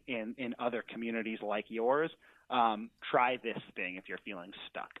working in other communities like yours. Try this thing if you're feeling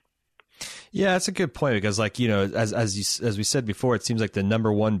stuck. Yeah, that's a good point because, as we said before, it seems like the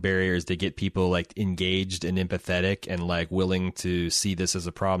number one barrier is to get people like engaged and empathetic and like willing to see this as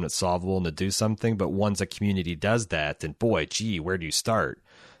a problem that's solvable and to do something. But once a community does that, then where do you start?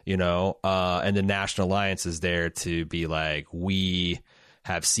 And the National Alliance is there to be like, we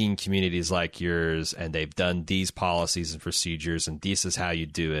have seen communities like yours and they've done these policies and procedures and this is how you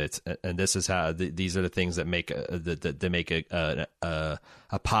do it. And this is how these are the things that make a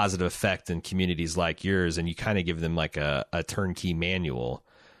positive effect in communities like yours. And you kind of give them like a turnkey manual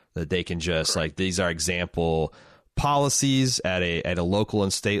that they can just like, these are example policies at a local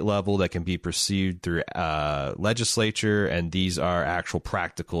and state level that can be pursued through legislature. And these are actual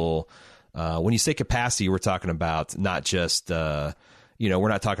practical, when you say capacity, we're talking about not just, we're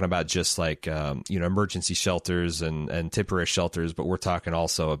not talking about just like, emergency shelters and temporary shelters, but we're talking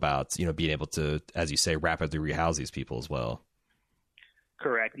also about, being able to, as you say, rapidly rehouse these people as well.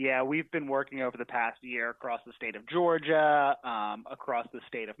 Correct. Yeah, we've been working over the past year across the state of Georgia, across the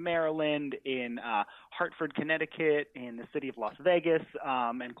state of Maryland, in Hartford, Connecticut, in the city of Las Vegas,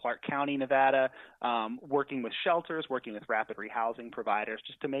 and Clark County, Nevada, working with shelters, working with rapid rehousing providers,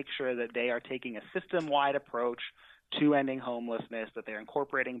 just to make sure that they are taking a system-wide approach to ending homelessness, that they're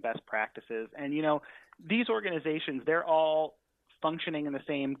incorporating best practices. And, these organizations, they're all functioning in the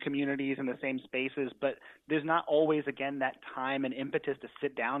same communities and the same spaces, but there's not always, again, that time and impetus to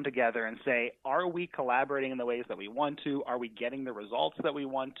sit down together and say, are we collaborating in the ways that we want to? Are we getting the results that we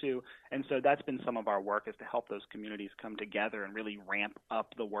want to? And so that's been some of our work, is to help those communities come together and really ramp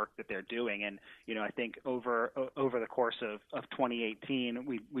up the work that they're doing. And, I think over the course of 2018,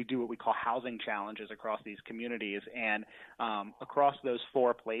 we do what we call housing challenges across these communities. And across those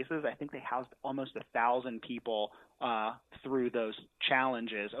 4 places, I think they housed almost 1,000 people through those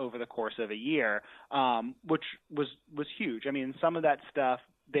challenges over the course of a year, which was huge. I mean, some of that stuff,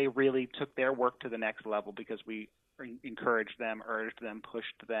 they really took their work to the next level because we encouraged them, urged them,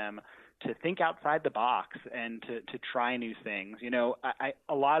 pushed them to think outside the box and to try new things.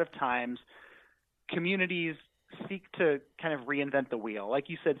 A lot of times communities seek to kind of reinvent the wheel. Like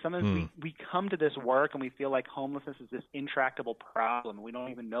you said, sometimes we come to this work and we feel like homelessness is this intractable problem. We don't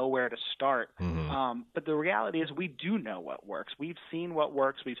even know where to start. But the reality is we do know what works. We've seen what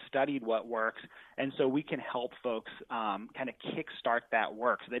works. We've studied what works. And so we can help folks kind of kickstart that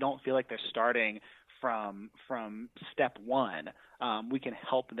work so they don't feel like they're starting from step one. We can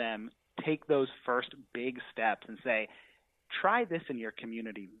help them take those first big steps and say, try this in your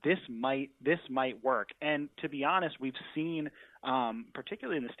community. This might work. And to be honest, we've seen,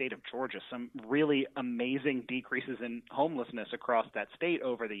 particularly in the state of Georgia, some really amazing decreases in homelessness across that state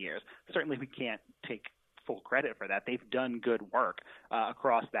over the years. Certainly we can't take full credit for that. They've done good work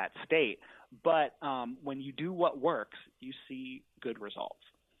across that state. But when you do what works, you see good results.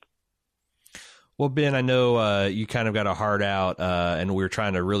 Well, Ben, I know you kind of got a heart out, and we're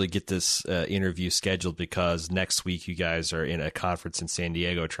trying to really get this interview scheduled because next week you guys are in a conference in San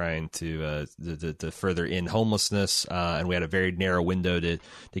Diego trying to further end homelessness, and we had a very narrow window to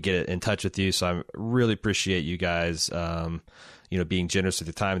get in touch with you. So I really appreciate you guys, being generous with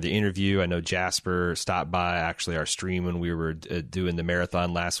the time of the interview. I know Jasper stopped by actually our stream when we were doing the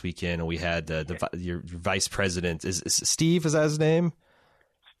marathon last weekend, and we had your vice president. Is Steve? Is that his name?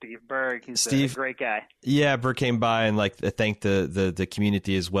 Steve Berg, he's a great guy. Yeah, Berg came by and thanked the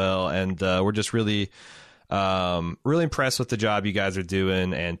community as well, and we're just really impressed with the job you guys are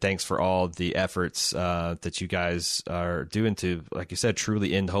doing, and thanks for all the efforts that you guys are doing to, like you said,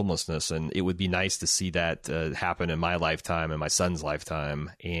 truly end homelessness. And it would be nice to see that happen in my lifetime and my son's lifetime,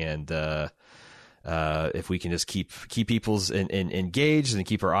 and if we can just keep people's engaged and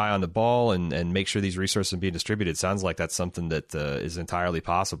keep our eye on the ball and make sure these resources are being distributed, sounds like that's something that is entirely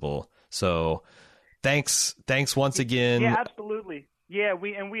possible. So thanks once again. Yeah, absolutely. Yeah,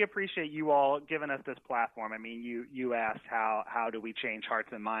 we appreciate you all giving us this platform. I mean, you asked how do we change hearts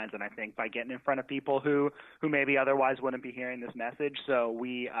and minds, and I think by getting in front of people who maybe otherwise wouldn't be hearing this message. So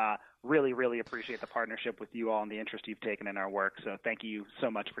we really, really appreciate the partnership with you all and the interest you've taken in our work. So thank you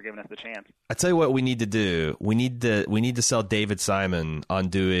so much for giving us the chance. I tell you what we need to do. We need to sell David Simon on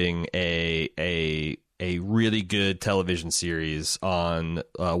doing a really good television series on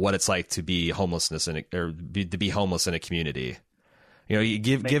what it's like to be homelessness to be homeless in a community. You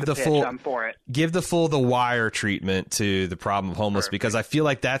give the full The Wire treatment to the problem of homeless. Perfect. Because I feel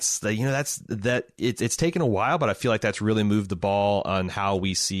like it's taken a while, but I feel like that's really moved the ball on how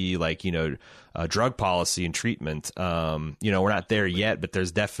we see drug policy and treatment. We're not there yet, but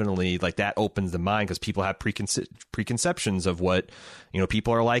there's definitely that opens the mind because people have preconceptions of what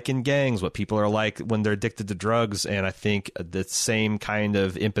people are like in gangs, what people are like when they're addicted to drugs, and I think the same kind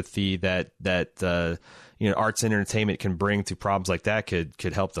of empathy that arts and entertainment can bring to problems like that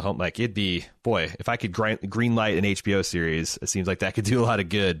could help the home. Like it'd be, boy, if I could green light an HBO series, it seems like that could do a lot of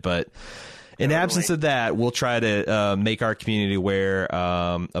good. But in absence of that, we'll try to make our community aware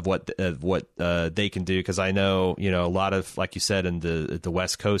of what they can do. Because I know a lot of, like you said, in the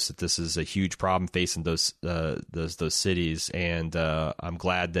West Coast, that this is a huge problem facing those cities. And I'm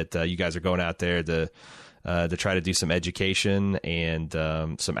glad that you guys are going out there to try to do some education and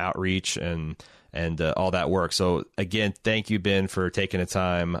some outreach and all that work. So again, thank you, Ben, for taking the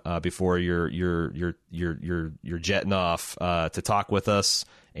time before you're jetting off to talk with us.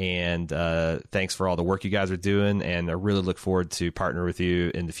 And thanks for all the work you guys are doing. And I really look forward to partner with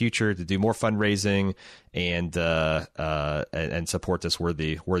you in the future to do more fundraising and support this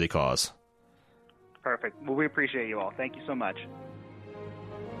worthy cause. Perfect. Well, we appreciate you all. Thank you so much.